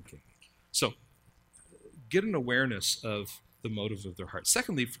whole thinking. So get an awareness of the motive of their heart.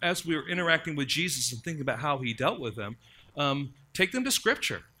 Secondly, as we were interacting with Jesus and thinking about how he dealt with them, take them to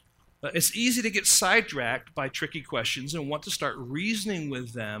Scripture. It's easy to get sidetracked by tricky questions and want to start reasoning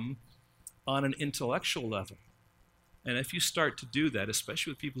with them on an intellectual level. And if you start to do that,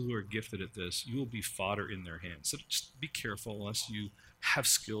 especially with people who are gifted at this, you will be fodder in their hands. So just be careful unless you have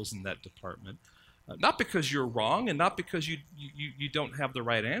skills in that department. Not because you're wrong and not because you don't have the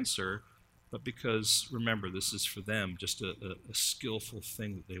right answer, but because, remember, this is for them just a skillful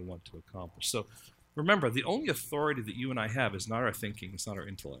thing that they want to accomplish. So remember, the only authority that you and I have is not our thinking, it's not our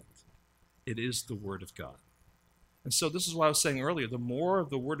intellect. It is the Word of God. And so this is what I was saying earlier. The more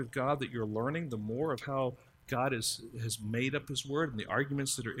of the Word of God that you're learning, the more of how God has made up his Word and the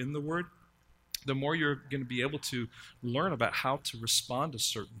arguments that are in the Word, the more you're going to be able to learn about how to respond to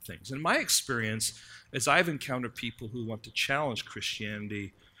certain things. In my experience, as I've encountered people who want to challenge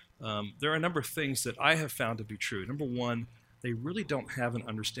Christianity, there are a number of things that I have found to be true. Number one, they really don't have an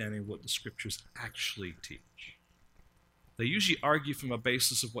understanding of what the Scriptures actually teach. They usually argue from a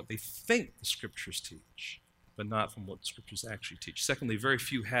basis of what they think the Scriptures teach, but not from what the Scriptures actually teach. Secondly, very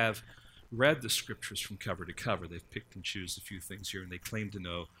few have read the Scriptures from cover to cover. They've picked and choose a few things here, and they claim to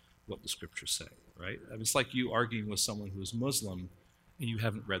know what the Scriptures say, right? I mean, it's like you arguing with someone who is Muslim and you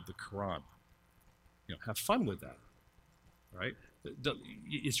haven't read the Quran. Have fun with that, right?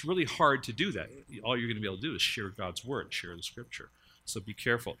 It's really hard to do that. All you're going to be able to do is share God's Word, share the Scripture. So be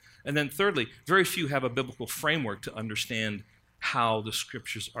careful. And then thirdly, very few have a biblical framework to understand how the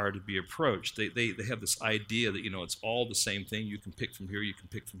Scriptures are to be approached. They have this idea that, it's all the same thing. You can pick from here, you can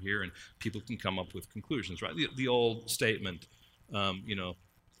pick from here, and people can come up with conclusions, right? The old statement,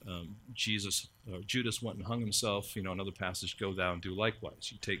 Judas went and hung himself. Another passage, go thou and do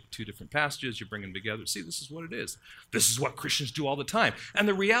likewise. You take two different passages, you bring them together. See, this is what it is. This is what Christians do all the time. And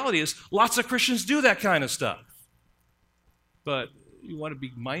the reality is, lots of Christians do that kind of stuff. But you want to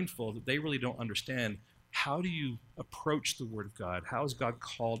be mindful that they really don't understand how do you approach the Word of God? How has God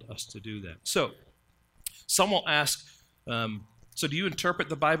called us to do that? So, some will ask, so do you interpret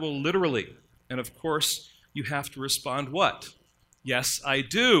the Bible literally? And of course, you have to respond what? Yes, I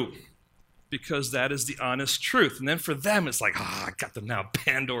do, because that is the honest truth. And then for them, it's like, I got them now,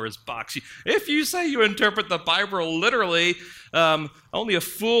 Pandora's box. If you say you interpret the Bible literally, only a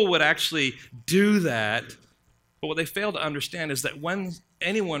fool would actually do that. But what they fail to understand is that when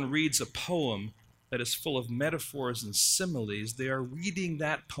anyone reads a poem that is full of metaphors and similes, they are reading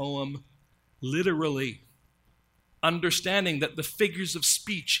that poem literally, understanding that the figures of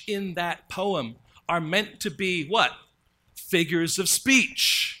speech in that poem are meant to be what? Figures of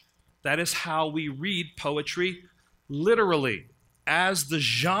speech. That is how we read poetry literally. As the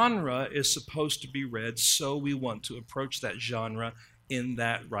genre is supposed to be read, so we want to approach that genre in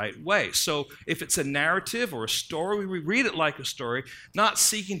that right way. So if it's a narrative or a story, we read it like a story, not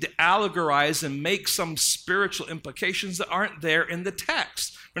seeking to allegorize and make some spiritual implications that aren't there in the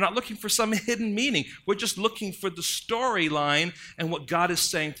text. We're not looking for some hidden meaning. We're just looking for the storyline and what God is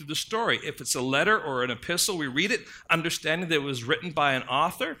saying through the story. If it's a letter or an epistle, we read it, understanding that it was written by an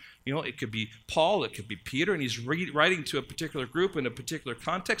author. It could be Paul, it could be Peter, and he's writing to a particular group in a particular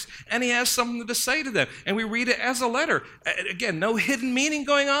context, and he has something to say to them. And we read it as a letter. Again, no hidden meaning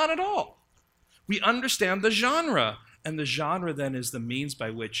going on at all. We understand the genre, and the genre then is the means by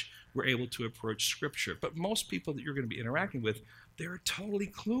which we're able to approach Scripture. But most people that you're going to be interacting with, they're totally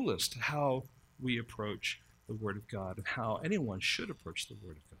clueless to how we approach the Word of God and how anyone should approach the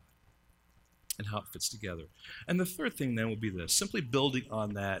Word of God and how it fits together. And the third thing then will be this, simply building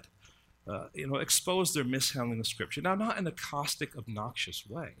on that, expose their mishandling of Scripture. Now, not in a caustic, obnoxious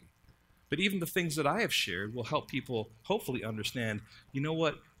way, but even the things that I have shared will help people hopefully understand,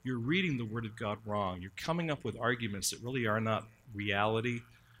 what, you're reading the Word of God wrong. You're coming up with arguments that really are not reality,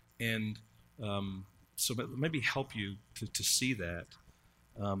 and so maybe help you to see that.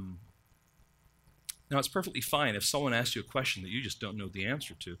 Now, it's perfectly fine if someone asks you a question that you just don't know the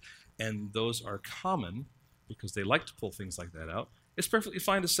answer to, and those are common because they like to pull things like that out. It's perfectly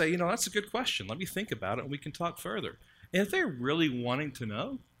fine to say, that's a good question. Let me think about it, and we can talk further. And if they're really wanting to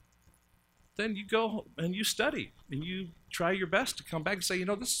know, then you go and you study, and you try your best to come back and say,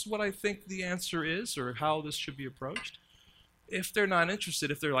 this is what I think the answer is, or how this should be approached. If they're not interested,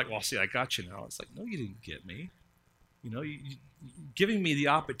 if they're like, well, see, I got you now. It's like, no, you didn't get me. Giving me the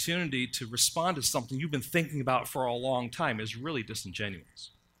opportunity to respond to something you've been thinking about for a long time is really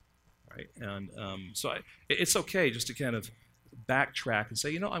disingenuous, right? And so it's okay just to kind of backtrack and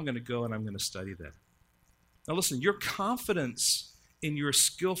say, I'm going to go and I'm going to study that. Now listen, your confidence in your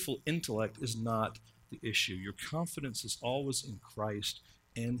skillful intellect is not the issue. Your confidence is always in Christ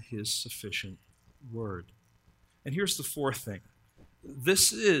and His sufficient Word. And here's the fourth thing.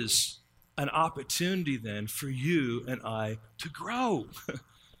 This is an opportunity then for you and I to grow.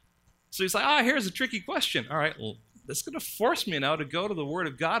 So he's like, here's a tricky question. All right, well, that's going to force me now to go to the Word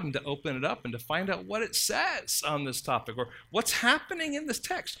of God and to open it up and to find out what it says on this topic, or what's happening in this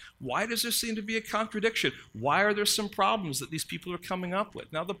text. Why does there seem to be a contradiction? Why are there some problems that these people are coming up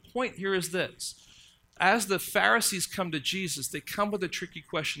with? Now, the point here is this. As the Pharisees come to Jesus, they come with a tricky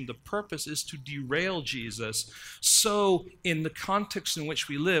question. The purpose is to derail Jesus. So in the context in which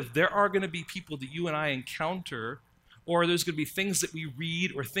we live, there are going to be people that you and I encounter, or there's going to be things that we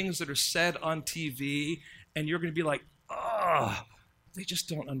read or things that are said on TV, and you're going to be like, they just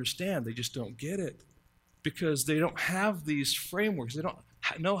don't understand. They just don't get it because they don't have these frameworks. They don't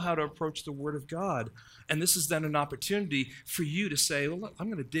know how to approach the Word of God. And this is then an opportunity for you to say, well, look, I'm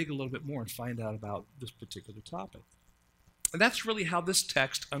going to dig a little bit more and find out about this particular topic. And that's really how this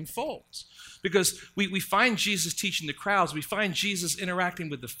text unfolds. Because we find Jesus teaching the crowds. We find Jesus interacting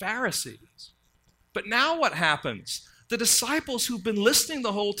with the Pharisees. But now what happens? The disciples who've been listening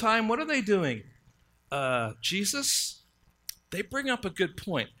the whole time, what are they doing? Jesus, they bring up a good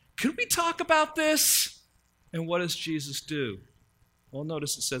point. Could we talk about this? And what does Jesus do? Well,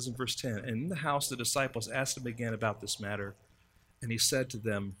 notice it says in verse 10, and in the house the disciples asked him again about this matter, and he said to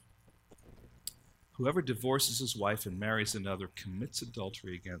them, whoever divorces his wife and marries another commits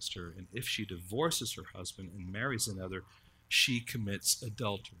adultery against her, and if she divorces her husband and marries another, she commits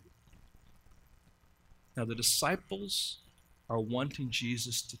adultery. Now the disciples are wanting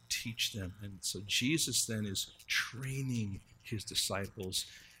Jesus to teach them, and so Jesus then is training his disciples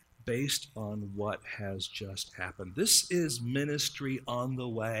based on what has just happened. This is ministry on the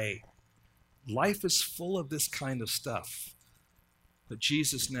way. Life is full of this kind of stuff. But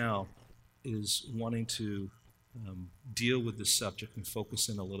Jesus now is wanting to deal with this subject and focus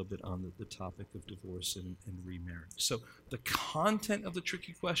in a little bit on the topic of divorce and remarriage. So the content of the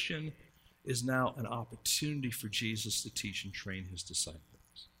tricky question is now an opportunity for Jesus to teach and train his disciples.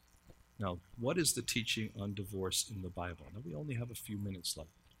 Now, what is the teaching on divorce in the Bible? Now, we only have a few minutes left.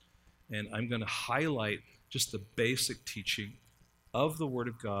 And I'm going to highlight just the basic teaching of the Word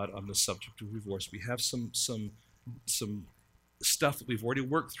of God on the subject of divorce. We have some stuff that we've already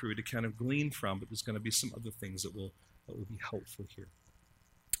worked through to kind of glean from, but there's going to be some other things that will be helpful here.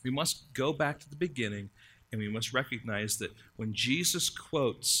 We must go back to the beginning, and we must recognize that when Jesus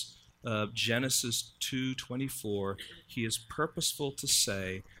quotes Genesis 2:24, he is purposeful to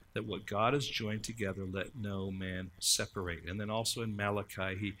say that what God has joined together, let no man separate. And then also in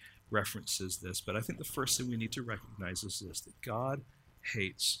Malachi, he references this. But I think the first thing we need to recognize is this, that God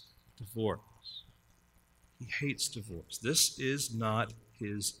hates divorce. He hates divorce. This is not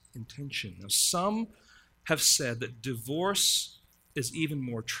his intention. Now, some have said that divorce is even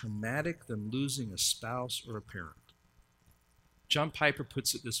more traumatic than losing a spouse or a parent. John Piper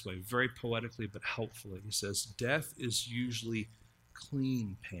puts it this way, very poetically but helpfully. He says, death is usually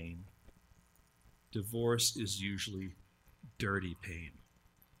clean pain. Divorce is usually dirty pain.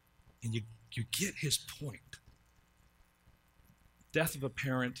 And you get his point. Death of a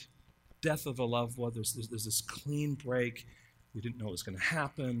parent, death of a loved one, there's this clean break. We didn't know it was going to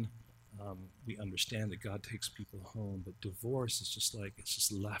happen. We understand that God takes people home, but divorce is just like, it's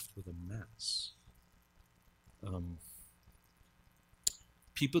just left with a mess.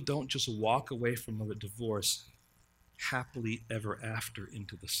 People don't just walk away from a divorce happily ever after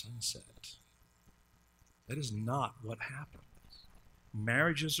into the sunset. That is not what happens.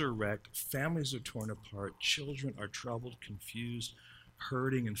 Marriages are wrecked, families are torn apart, children are troubled, confused,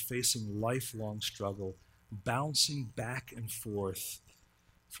 hurting, and facing lifelong struggle, bouncing back and forth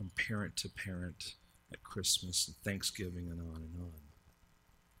from parent to parent at Christmas and Thanksgiving and on and on.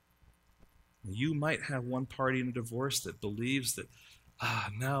 Now, you might have one party in a divorce that believes that,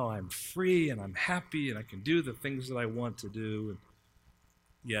 now I'm free and I'm happy and I can do the things that I want to do, and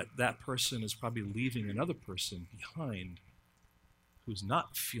yet that person is probably leaving another person behind who's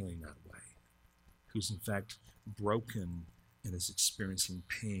not feeling that way, who's in fact broken and is experiencing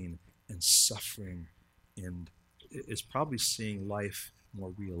pain and suffering and is probably seeing life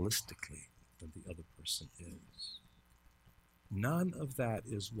more realistically than the other person is. None of that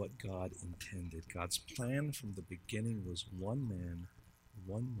is what God intended. God's plan from the beginning was one man,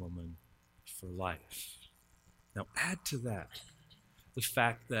 one woman for life. Now add to that the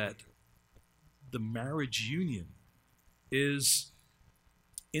fact that the marriage union is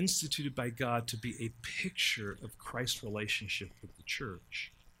instituted by God to be a picture of Christ's relationship with the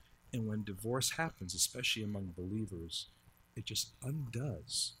church. And when divorce happens, especially among believers, it just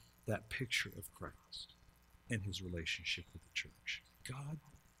undoes that picture of Christ and his relationship with the church. God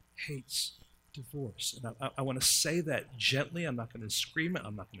hates divorce. And I want to say that gently. I'm not going to scream it.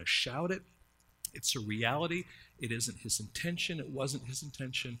 I'm not going to shout it. It's a reality. It isn't his intention. It wasn't his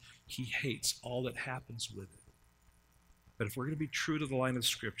intention. He hates all that happens with it. But if we're going to be true to the line of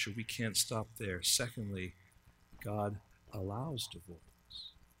Scripture, we can't stop there. Secondly, God allows divorce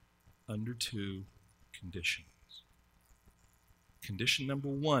under two conditions. Condition number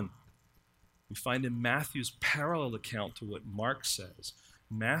one, we find in Matthew's parallel account to what Mark says.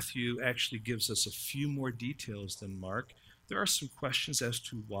 Matthew actually gives us a few more details than Mark. There are some questions as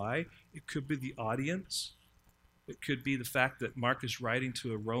to why. It could be the audience. It could be the fact that Mark is writing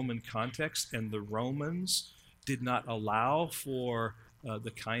to a Roman context, and the Romans did not allow for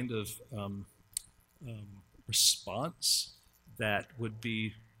the kind of response that would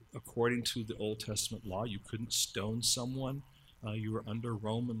be according to the Old Testament law. You couldn't stone someone. You were under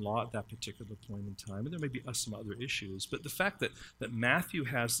Roman law at that particular point in time. And there may be some other issues. But the fact that Matthew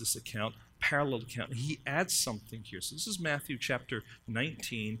has this account, parallel account, he adds something here. So this is Matthew chapter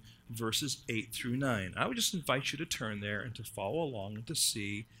 19, verses 8 through 9. I would just invite you to turn there and to follow along and to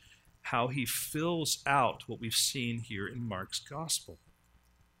see how he fills out what we've seen here in Mark's gospel.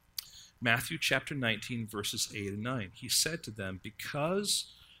 Matthew chapter 19, verses 8 and 9. He said to them,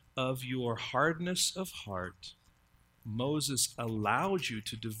 "Because of your hardness of heart, Moses allowed you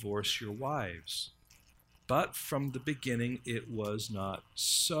to divorce your wives. But from the beginning it was not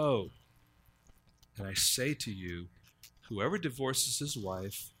so. And I say to you, whoever divorces his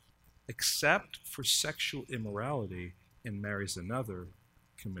wife, except for sexual immorality, and marries another,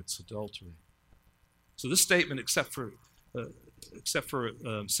 commits adultery." So this statement, except for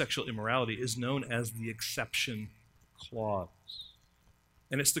sexual immorality, is known as the exception clause.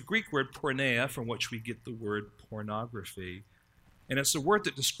 And it's the Greek word porneia, from which we get the word pornography. And it's a word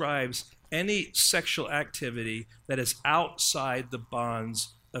that describes any sexual activity that is outside the bonds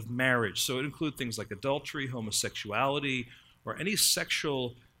of marriage. So it includes things like adultery, homosexuality, or any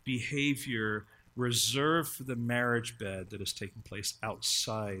sexual behavior reserved for the marriage bed that is taking place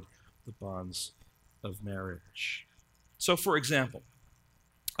outside the bonds of marriage. So, for example,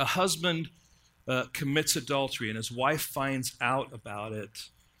 a husband commits adultery and his wife finds out about it.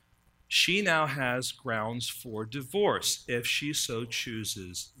 She now has grounds for divorce if she so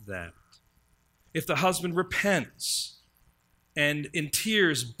chooses that. If the husband repents and in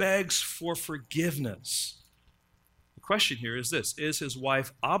tears begs for forgiveness, the question here is this: is his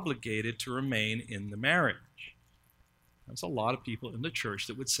wife obligated to remain in the marriage? There's a lot of people in the church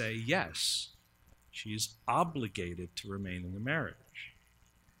that would say yes, she's obligated to remain in the marriage.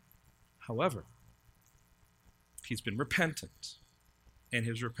 However, he's been repentant, and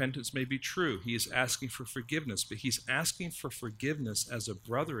his repentance may be true. He is asking for forgiveness, but he's asking for forgiveness as a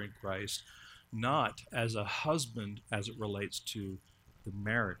brother in Christ, not as a husband as it relates to the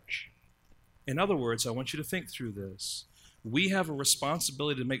marriage. In other words, I want you to think through this. We have a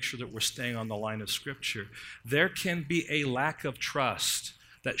responsibility to make sure that we're staying on the line of Scripture. There can be a lack of trust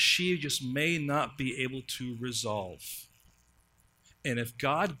that she just may not be able to resolve. And if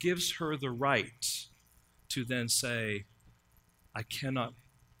God gives her the right to then say, I cannot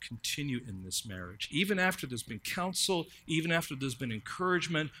continue in this marriage, even after there's been counsel, even after there's been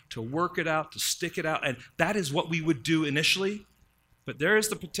encouragement to work it out, to stick it out, and that is what we would do initially, but there is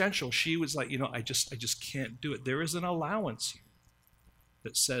the potential. She was like, I just can't do it. There is an allowance here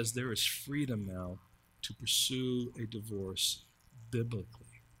that says there is freedom now to pursue a divorce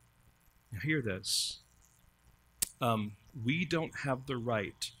biblically. Now hear this. We don't have the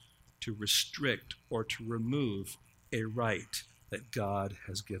right to restrict or to remove a right that God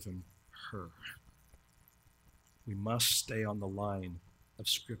has given her. We must stay on the line of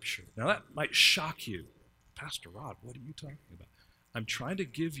Scripture. Now that might shock you. Pastor Rod, what are you talking about? I'm trying to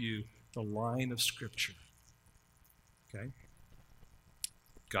give you the line of Scripture. Okay?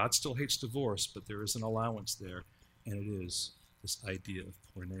 God still hates divorce, but there is an allowance there, and it is this idea of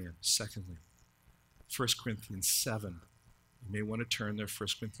porneia. Secondly, 1 Corinthians 7. You may want to turn there, 1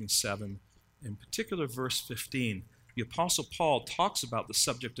 Corinthians 7, in particular verse 15. The Apostle Paul talks about the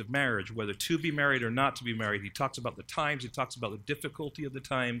subject of marriage, whether to be married or not to be married. He talks about the times. He talks about the difficulty of the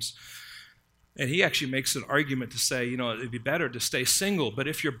times. And he actually makes an argument to say, it'd be better to stay single. But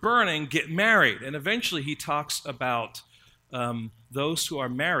if you're burning, get married. And eventually he talks about those who are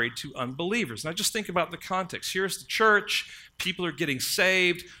married to unbelievers. Now just think about the context. Here's the church. People are getting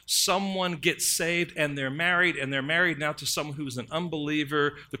saved. Someone gets saved and they're married now to someone who's an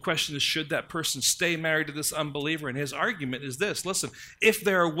unbeliever. The question is, should that person stay married to this unbeliever? And his argument is this: listen, if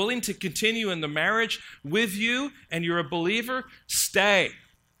they're willing to continue in the marriage with you and you're a believer, stay.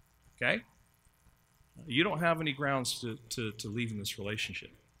 Okay? You don't have any grounds to leave in this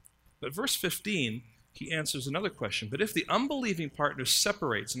relationship. But verse 15, he answers another question. But if the unbelieving partner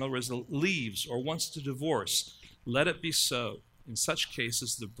separates, in other words, leaves or wants to divorce, let it be so. In such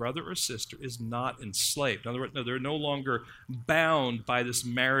cases, the brother or sister is not enslaved. In other words, they're no longer bound by this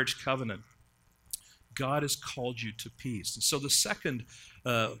marriage covenant. God has called you to peace. And so the second,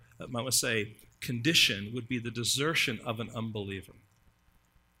 I must say, condition would be the desertion of an unbeliever.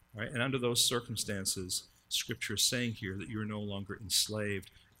 Right? And under those circumstances, Scripture is saying here that you're no longer enslaved.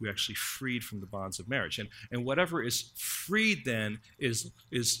 You're actually freed from the bonds of marriage. And whatever is freed then is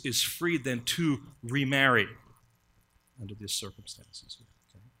freed then to remarry under these circumstances.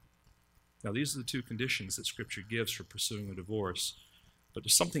 Okay? Now, these are the two conditions that Scripture gives for pursuing a divorce. But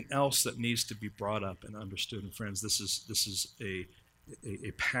there's something else that needs to be brought up and understood. And friends, this is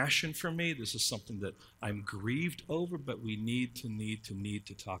a passion for me. This is something that I'm grieved over, but we need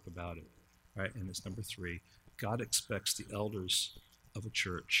to talk about it. Right? And it's number 3. God expects the elders of a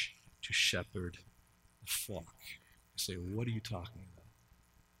church to shepherd the flock. You say, what are you talking about?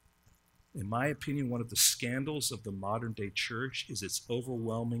 In my opinion, one of the scandals of the modern day church is its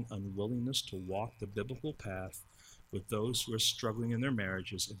overwhelming unwillingness to walk the biblical path with those who are struggling in their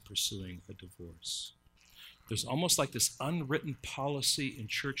marriages and pursuing a divorce. There's almost like this unwritten policy in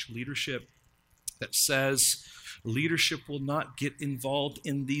church leadership that says leadership will not get involved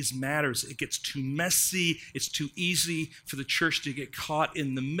in these matters. It gets too messy. It's too easy for the church to get caught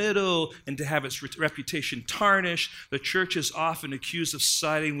in the middle and to have its reputation tarnished. The church is often accused of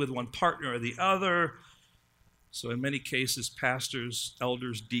siding with one partner or the other. So in many cases, pastors,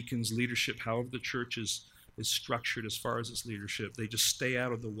 elders, deacons, leadership, however the church is structured as far as its leadership, they just stay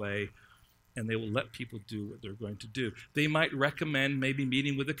out of the way and they will let people do what they're going to do. They might recommend maybe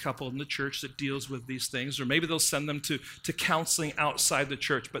meeting with a couple in the church that deals with these things, or maybe they'll send them to counseling outside the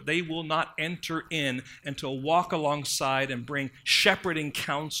church, but they will not enter in and to walk alongside and bring shepherding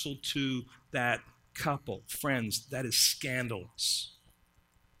counsel to that couple. Friends, that is scandalous.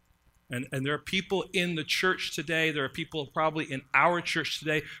 And there are people in the church today, there are people probably in our church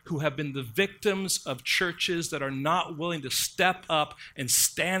today who have been the victims of churches that are not willing to step up and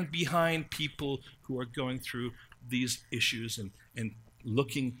stand behind people who are going through these issues and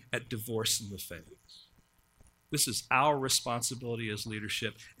looking at divorce in the face. This is our responsibility as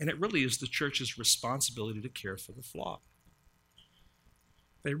leadership, and it really is the church's responsibility to care for the flock.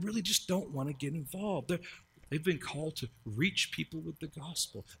 They really just don't want to get involved. They've been called to reach people with the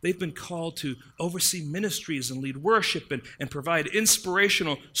gospel. They've been called to oversee ministries and lead worship and provide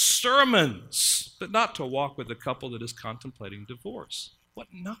inspirational sermons, but not to walk with a couple that is contemplating divorce. What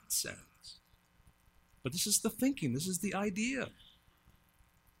nonsense. But this is the thinking. This is the idea.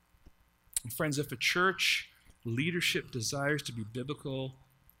 And friends, if a church leadership desires to be biblical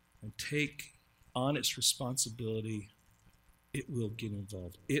and take on its responsibility, it will get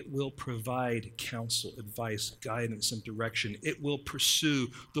involved. It will provide counsel, advice, guidance, and direction. It will pursue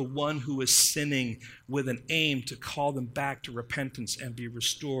the one who is sinning with an aim to call them back to repentance and be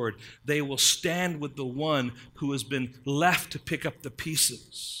restored. They will stand with the one who has been left to pick up the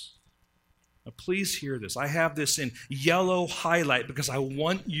pieces. Now, please hear this. I have this in yellow highlight because I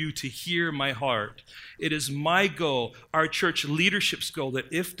want you to hear my heart. It is my goal, our church leadership's goal,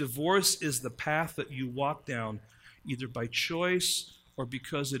 that if divorce is the path that you walk down, either by choice or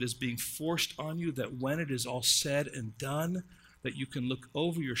because it is being forced on you, that when it is all said and done, that you can look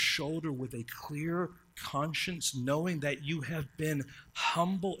over your shoulder with a clear conscience, knowing that you have been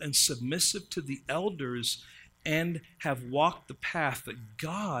humble and submissive to the elders and have walked the path that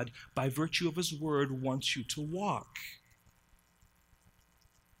God, by virtue of His word, wants you to walk.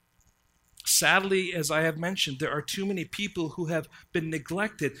 Sadly, as I have mentioned, there are too many people who have been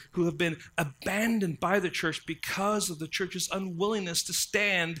neglected, who have been abandoned by the church because of the church's unwillingness to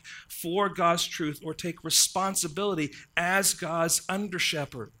stand for God's truth or take responsibility as God's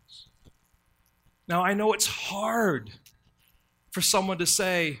under-shepherds. Now, I know it's hard for someone to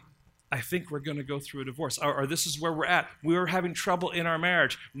say, I think we're going to go through a divorce, or this is where we're at. We're having trouble in our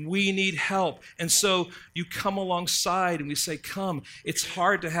marriage. We need help. And so you come alongside and we say, come. It's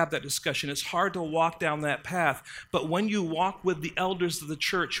hard to have that discussion. It's hard to walk down that path. But when you walk with the elders of the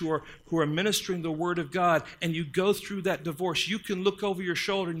church who are ministering the word of God and you go through that divorce, you can look over your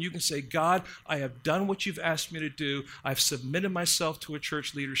shoulder and you can say, God, I have done what you've asked me to do. I've submitted myself to a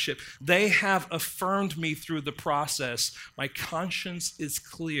church leadership. They have affirmed me through the process. My conscience is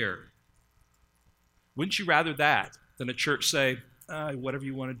clear. Wouldn't you rather that than a church say, whatever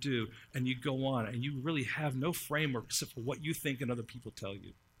you want to do, and you go on, and you really have no framework except for what you think and other people tell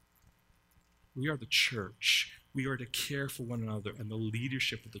you? We are the church. We are to care for one another, and the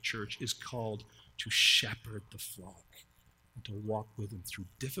leadership of the church is called to shepherd the flock. and to walk with them through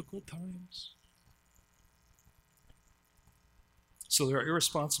difficult times. So there are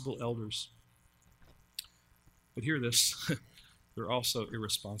irresponsible elders. But hear this, there are also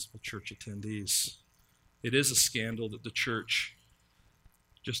irresponsible church attendees. It is a scandal that the church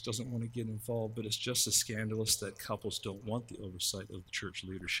just doesn't want to get involved, but it's just as scandalous that couples don't want the oversight of the church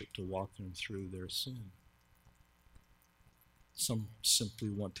leadership to walk them through their sin. Some simply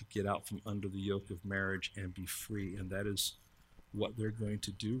want to get out from under the yoke of marriage and be free, and that is what they're going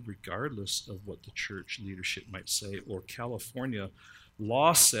to do regardless of what the church leadership might say. Or California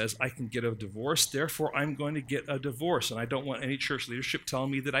law says I can get a divorce, therefore I'm going to get a divorce, and I don't want any church leadership telling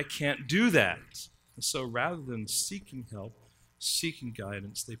me that I can't do that. And so rather than seeking help, seeking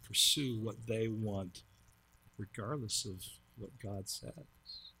guidance, they pursue what they want regardless of what God says.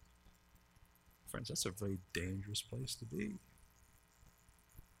 Friends, that's a very dangerous place to be.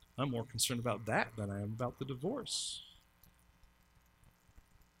 I'm more concerned about that than I am about the divorce.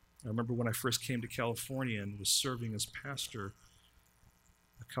 I remember when I first came to California and was serving as pastor,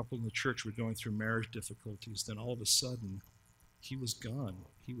 a couple in the church were going through marriage difficulties. Then all of a sudden, he was gone.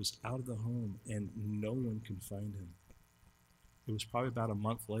 He was out of the home, and no one could find him. It was probably about a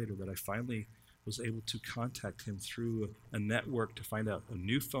month later that I finally was able to contact him through a network to find out a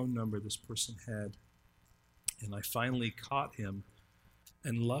new phone number this person had. And I finally caught him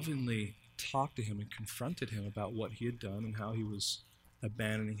and lovingly talked to him and confronted him about what he had done and how he was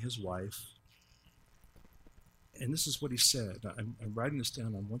abandoning his wife. And this is what he said. I'm writing this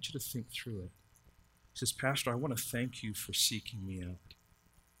down. I want you to think through it. He says, Pastor, I want to thank you for seeking me out.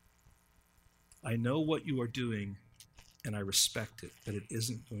 I know what you are doing, and I respect it, but it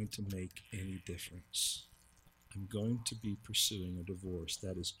isn't going to make any difference. I'm going to be pursuing a divorce.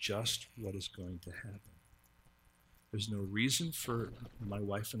 That is just what is going to happen. There's no reason for my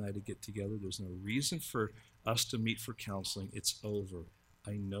wife and I to get together. There's no reason for us to meet for counseling. It's over.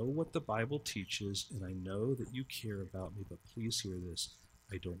 I know what the Bible teaches, and I know that you care about me, but please hear this.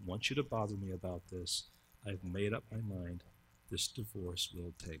 I don't want you to bother me about this. I've made up my mind. This divorce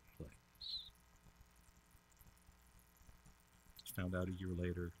will take place. Found out a year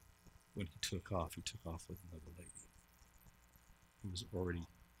later when he took off with another lady. He was already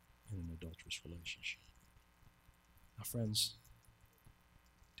in an adulterous relationship. Now, friends,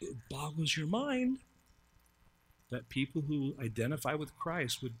 it boggles your mind that people who identify with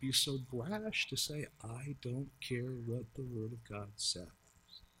Christ would be so brash to say, I don't care what the Word of God says.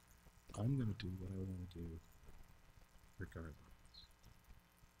 I'm going to do what I want to do regardless.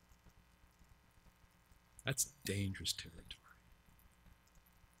 That's dangerous territory.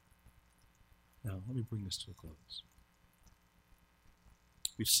 Now, let me bring this to a close.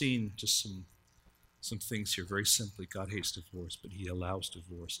 We've seen just some things here. Very simply, God hates divorce, but he allows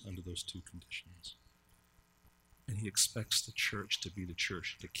divorce under those two conditions. And he expects the church to be the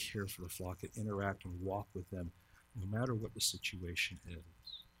church, to care for the flock, and interact and walk with them, no matter what the situation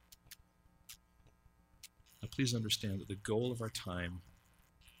is. Now, please understand that the goal of our time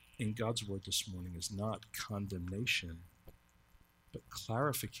in God's word this morning is not condemnation, but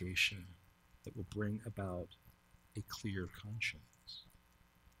clarification that will bring about a clear conscience.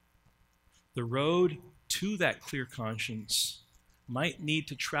 The road to that clear conscience might need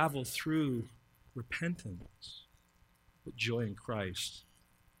to travel through repentance, but joy in Christ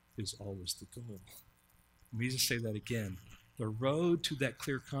is always the goal. Let me just say that again. The road to that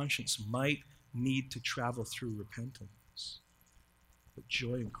clear conscience might need to travel through repentance, but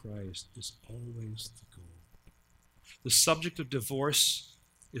joy in Christ is always the goal. The subject of divorce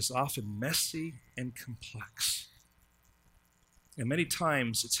is often messy and complex. And many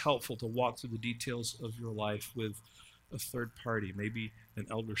times it's helpful to walk through the details of your life with a third party, maybe an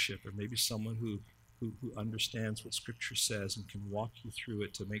eldership, or maybe someone who understands what Scripture says and can walk you through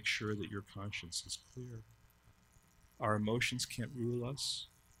it to make sure that your conscience is clear. Our emotions can't rule us.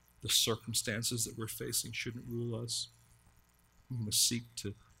 The circumstances that we're facing shouldn't rule us. We must seek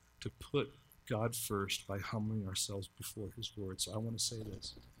to put God first by humbling ourselves before his word. So I want to say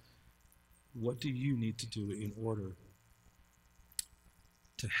this. What do you need to do in order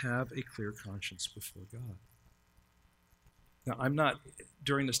to have a clear conscience before God? Now, I'm not,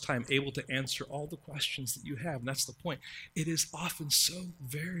 during this time, able to answer all the questions that you have, and that's the point. It is often so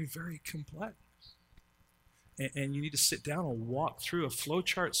very, very complex. And you need to sit down and walk through a flow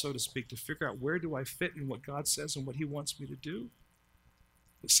chart, so to speak, to figure out where do I fit in what God says and what he wants me to do.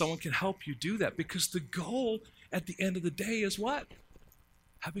 But someone can help you do that, because the goal at the end of the day is what?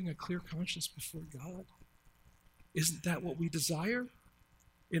 Having a clear conscience before God. Isn't that what we desire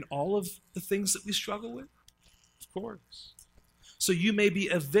in all of the things that we struggle with? Of course. So you may be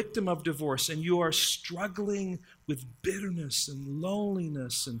a victim of divorce and you are struggling with bitterness and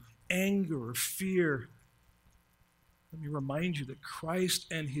loneliness and anger or fear. Let me remind you that Christ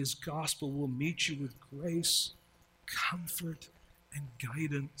and his gospel will meet you with grace, comfort, and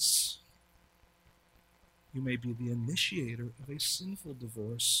guidance. You may be the initiator of a sinful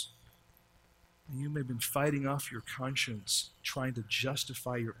divorce. And you may have been fighting off your conscience, trying to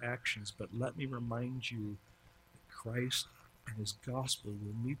justify your actions, but let me remind you that Christ and his gospel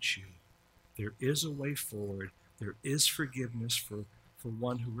will meet you. There is a way forward. There is forgiveness for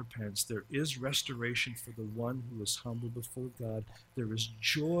one who repents. There is restoration for the one who is humble before God. There is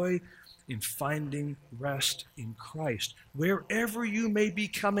joy in finding rest in Christ, wherever you may be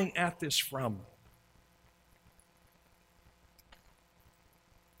coming at this from.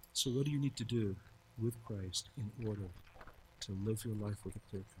 So what do you need to do with Christ in order to live your life with a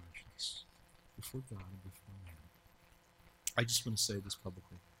clear conscience before God and before man? I just want to say this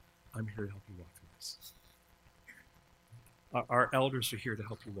publicly. I'm here to help you walk through this. Our elders are here to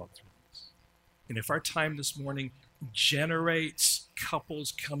help you walk through this. And if our time this morning generates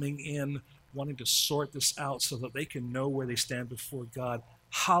couples coming in wanting to sort this out so that they can know where they stand before God,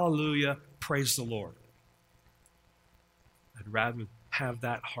 hallelujah, praise the Lord. I'd rather have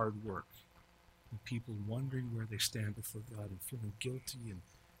that hard work than people wondering where they stand before God and feeling guilty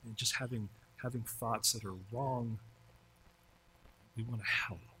and just having thoughts that are wrong. We want to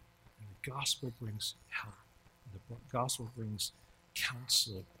help. And the gospel brings help. And the gospel brings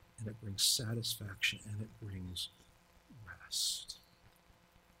counsel, and it brings satisfaction, and it brings rest.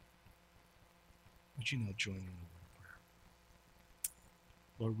 Would you now join me in a word of prayer?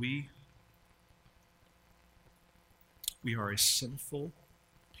 Lord, we are a sinful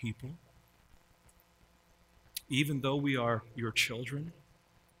people. Even though we are your children,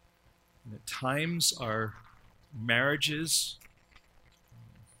 and at times our marriages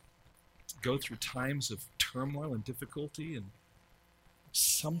go through times of turmoil and difficulty, and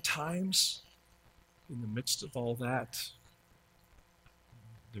sometimes in the midst of all that,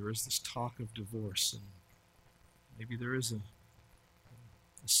 there is this talk of divorce, and maybe there is a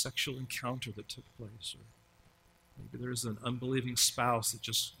sexual encounter that took place, or maybe there is an unbelieving spouse that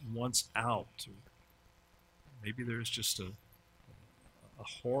just wants out, or maybe there's just a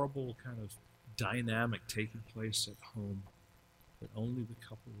horrible kind of dynamic taking place at home that only the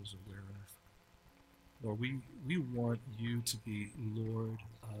couple is aware of. Lord, we want you to be Lord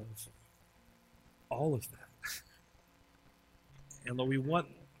of all of that. And Lord, we want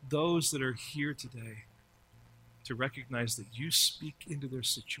those that are here today to recognize that you speak into their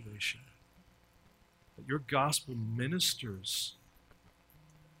situation, that your gospel ministers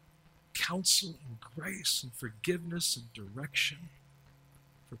counsel and grace and forgiveness and direction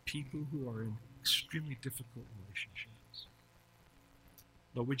for people who are in extremely difficult relationships.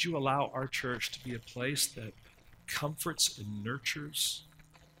 Lord, would you allow our church to be a place that comforts and nurtures,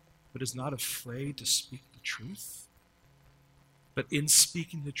 but is not afraid to speak the truth? But in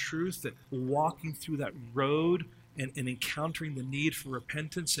speaking the truth, that walking through that road and encountering the need for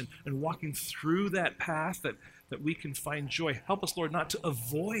repentance and walking through that path that we can find joy. Help us, Lord, not to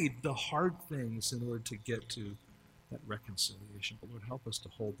avoid the hard things in order to get to that reconciliation. But Lord, help us to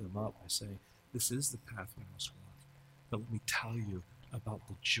hold them up by saying, this is the path we must walk. But let me tell you about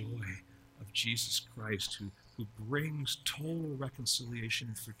the joy of Jesus Christ who brings total reconciliation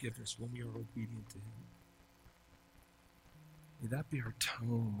and forgiveness when we are obedient to him. May that be our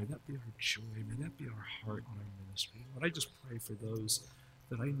tone. May that be our joy. May that be our heart and our ministry. Lord, I just pray for those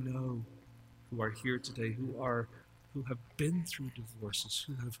that I know who are here today, who have been through divorces,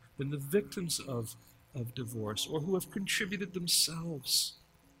 who have been the victims of divorce, or who have contributed themselves.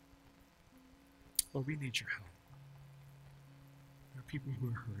 Lord, we need your help. There are people who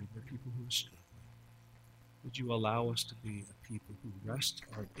are hurting. There are people who are struggling. Would you allow us to be a people who rest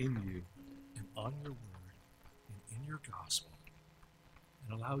in you and on your word and in your gospel,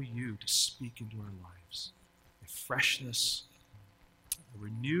 and allow you to speak into our lives a freshness, a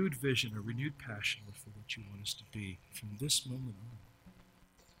renewed vision, a renewed passion for what you want us to be from this moment on.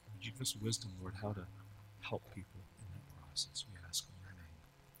 Would you give us wisdom, Lord, how to help people in that process?